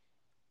 So,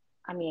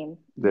 I mean,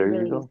 you There you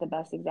really used go. the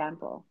best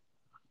example.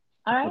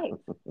 All right.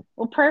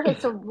 Well,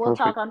 perfect. So we'll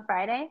talk Perfect. on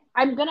Friday.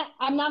 I'm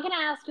not gonna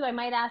ask you. I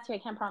might ask you. I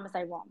can't promise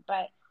I won't,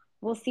 but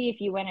we'll see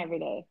if you win every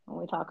day when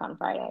we talk on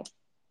Friday.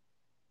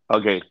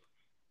 Okay.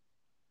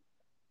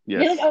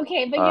 You're Yes. like,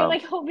 okay, but you're Um,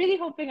 like really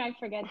hoping I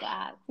forget to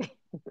ask.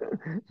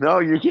 no,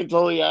 you can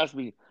totally ask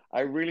me.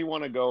 I really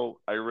want to go.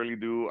 I really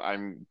do.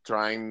 I'm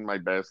trying my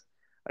best.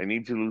 I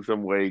need to lose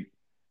some weight,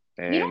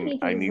 You don't and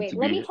need to I lose need weight. to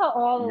Let me be. tell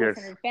all the Yes.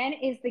 listeners, Ben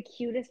is the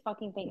cutest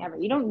fucking thing ever.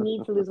 You don't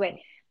need to lose weight.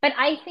 But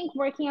I think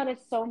working out is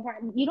so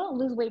important. You don't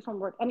lose weight from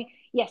work. I mean,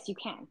 yes, you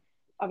can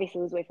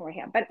obviously lose weight from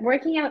working out, but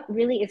working out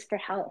really is for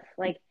health.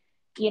 Like,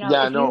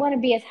 Yeah. if you No. want to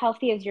be as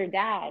healthy as your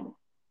dad,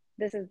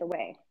 this is the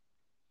way.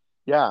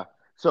 Yeah.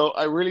 So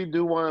I really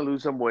do want to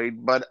lose some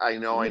weight, but I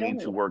know I You don't need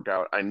to need it. work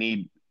out. I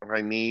need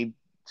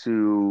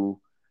to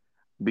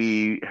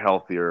be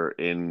healthier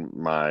in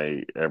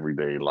my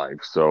everyday life.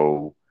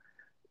 So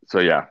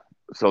yeah.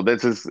 So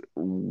this is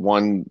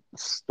one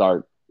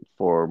start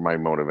for my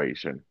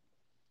motivation.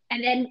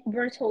 And then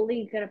we're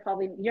totally gonna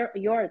probably you're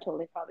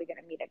totally probably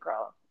gonna meet a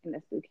girl in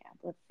this boot camp.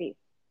 Let's see.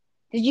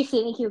 Did you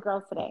see any cute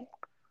girls today?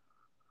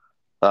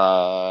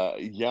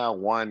 Yeah,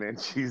 one, and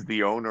she's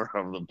the owner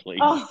of the place.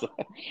 Oh,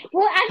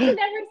 well, actually,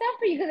 that works out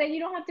for you because then you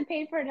don't have to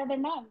pay for another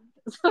month.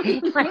 So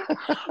you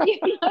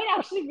might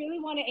actually really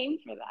want to aim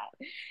for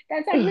that.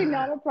 That's actually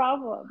not a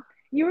problem.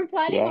 You were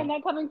planning Yeah. on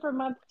that coming for a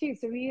month too.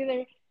 So we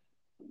either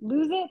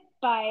lose it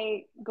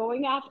by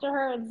going after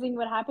her and seeing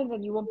what happens,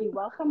 and you won't be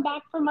welcome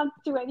back for month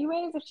two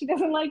anyways if she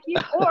doesn't like you,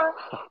 or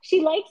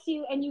she likes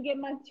you and you get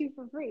month two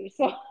for free.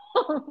 So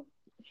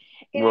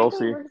it We'll actually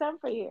see. works out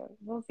for you.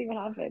 We'll see what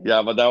happens.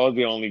 Yeah, but that was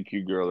the only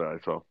cute girl that I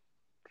saw.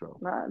 So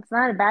Well, it's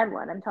not a bad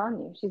one. I'm telling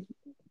you,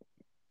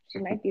 she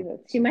might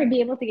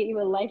be able to get you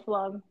a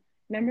lifelong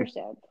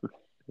membership.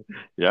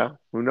 yeah,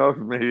 who knows?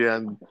 Maybe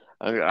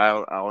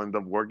I'll end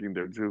up working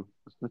there too.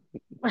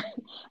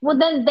 Well,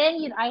 then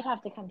I'd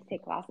have to come to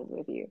take classes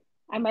with you.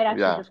 I might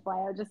actually Yeah. just fly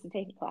out just to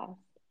take a class.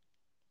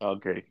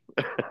 Okay.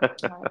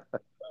 All right.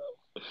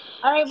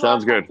 All right. Well, I'll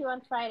Sounds talk good. to you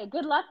on Friday.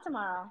 Good luck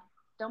tomorrow.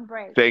 Don't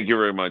break. Thank you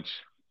very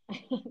much.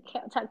 Okay,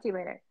 I'll talk to you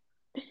later.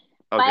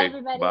 Bye, Okay.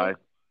 Bye. everybody.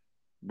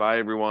 Bye,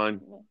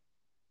 everyone.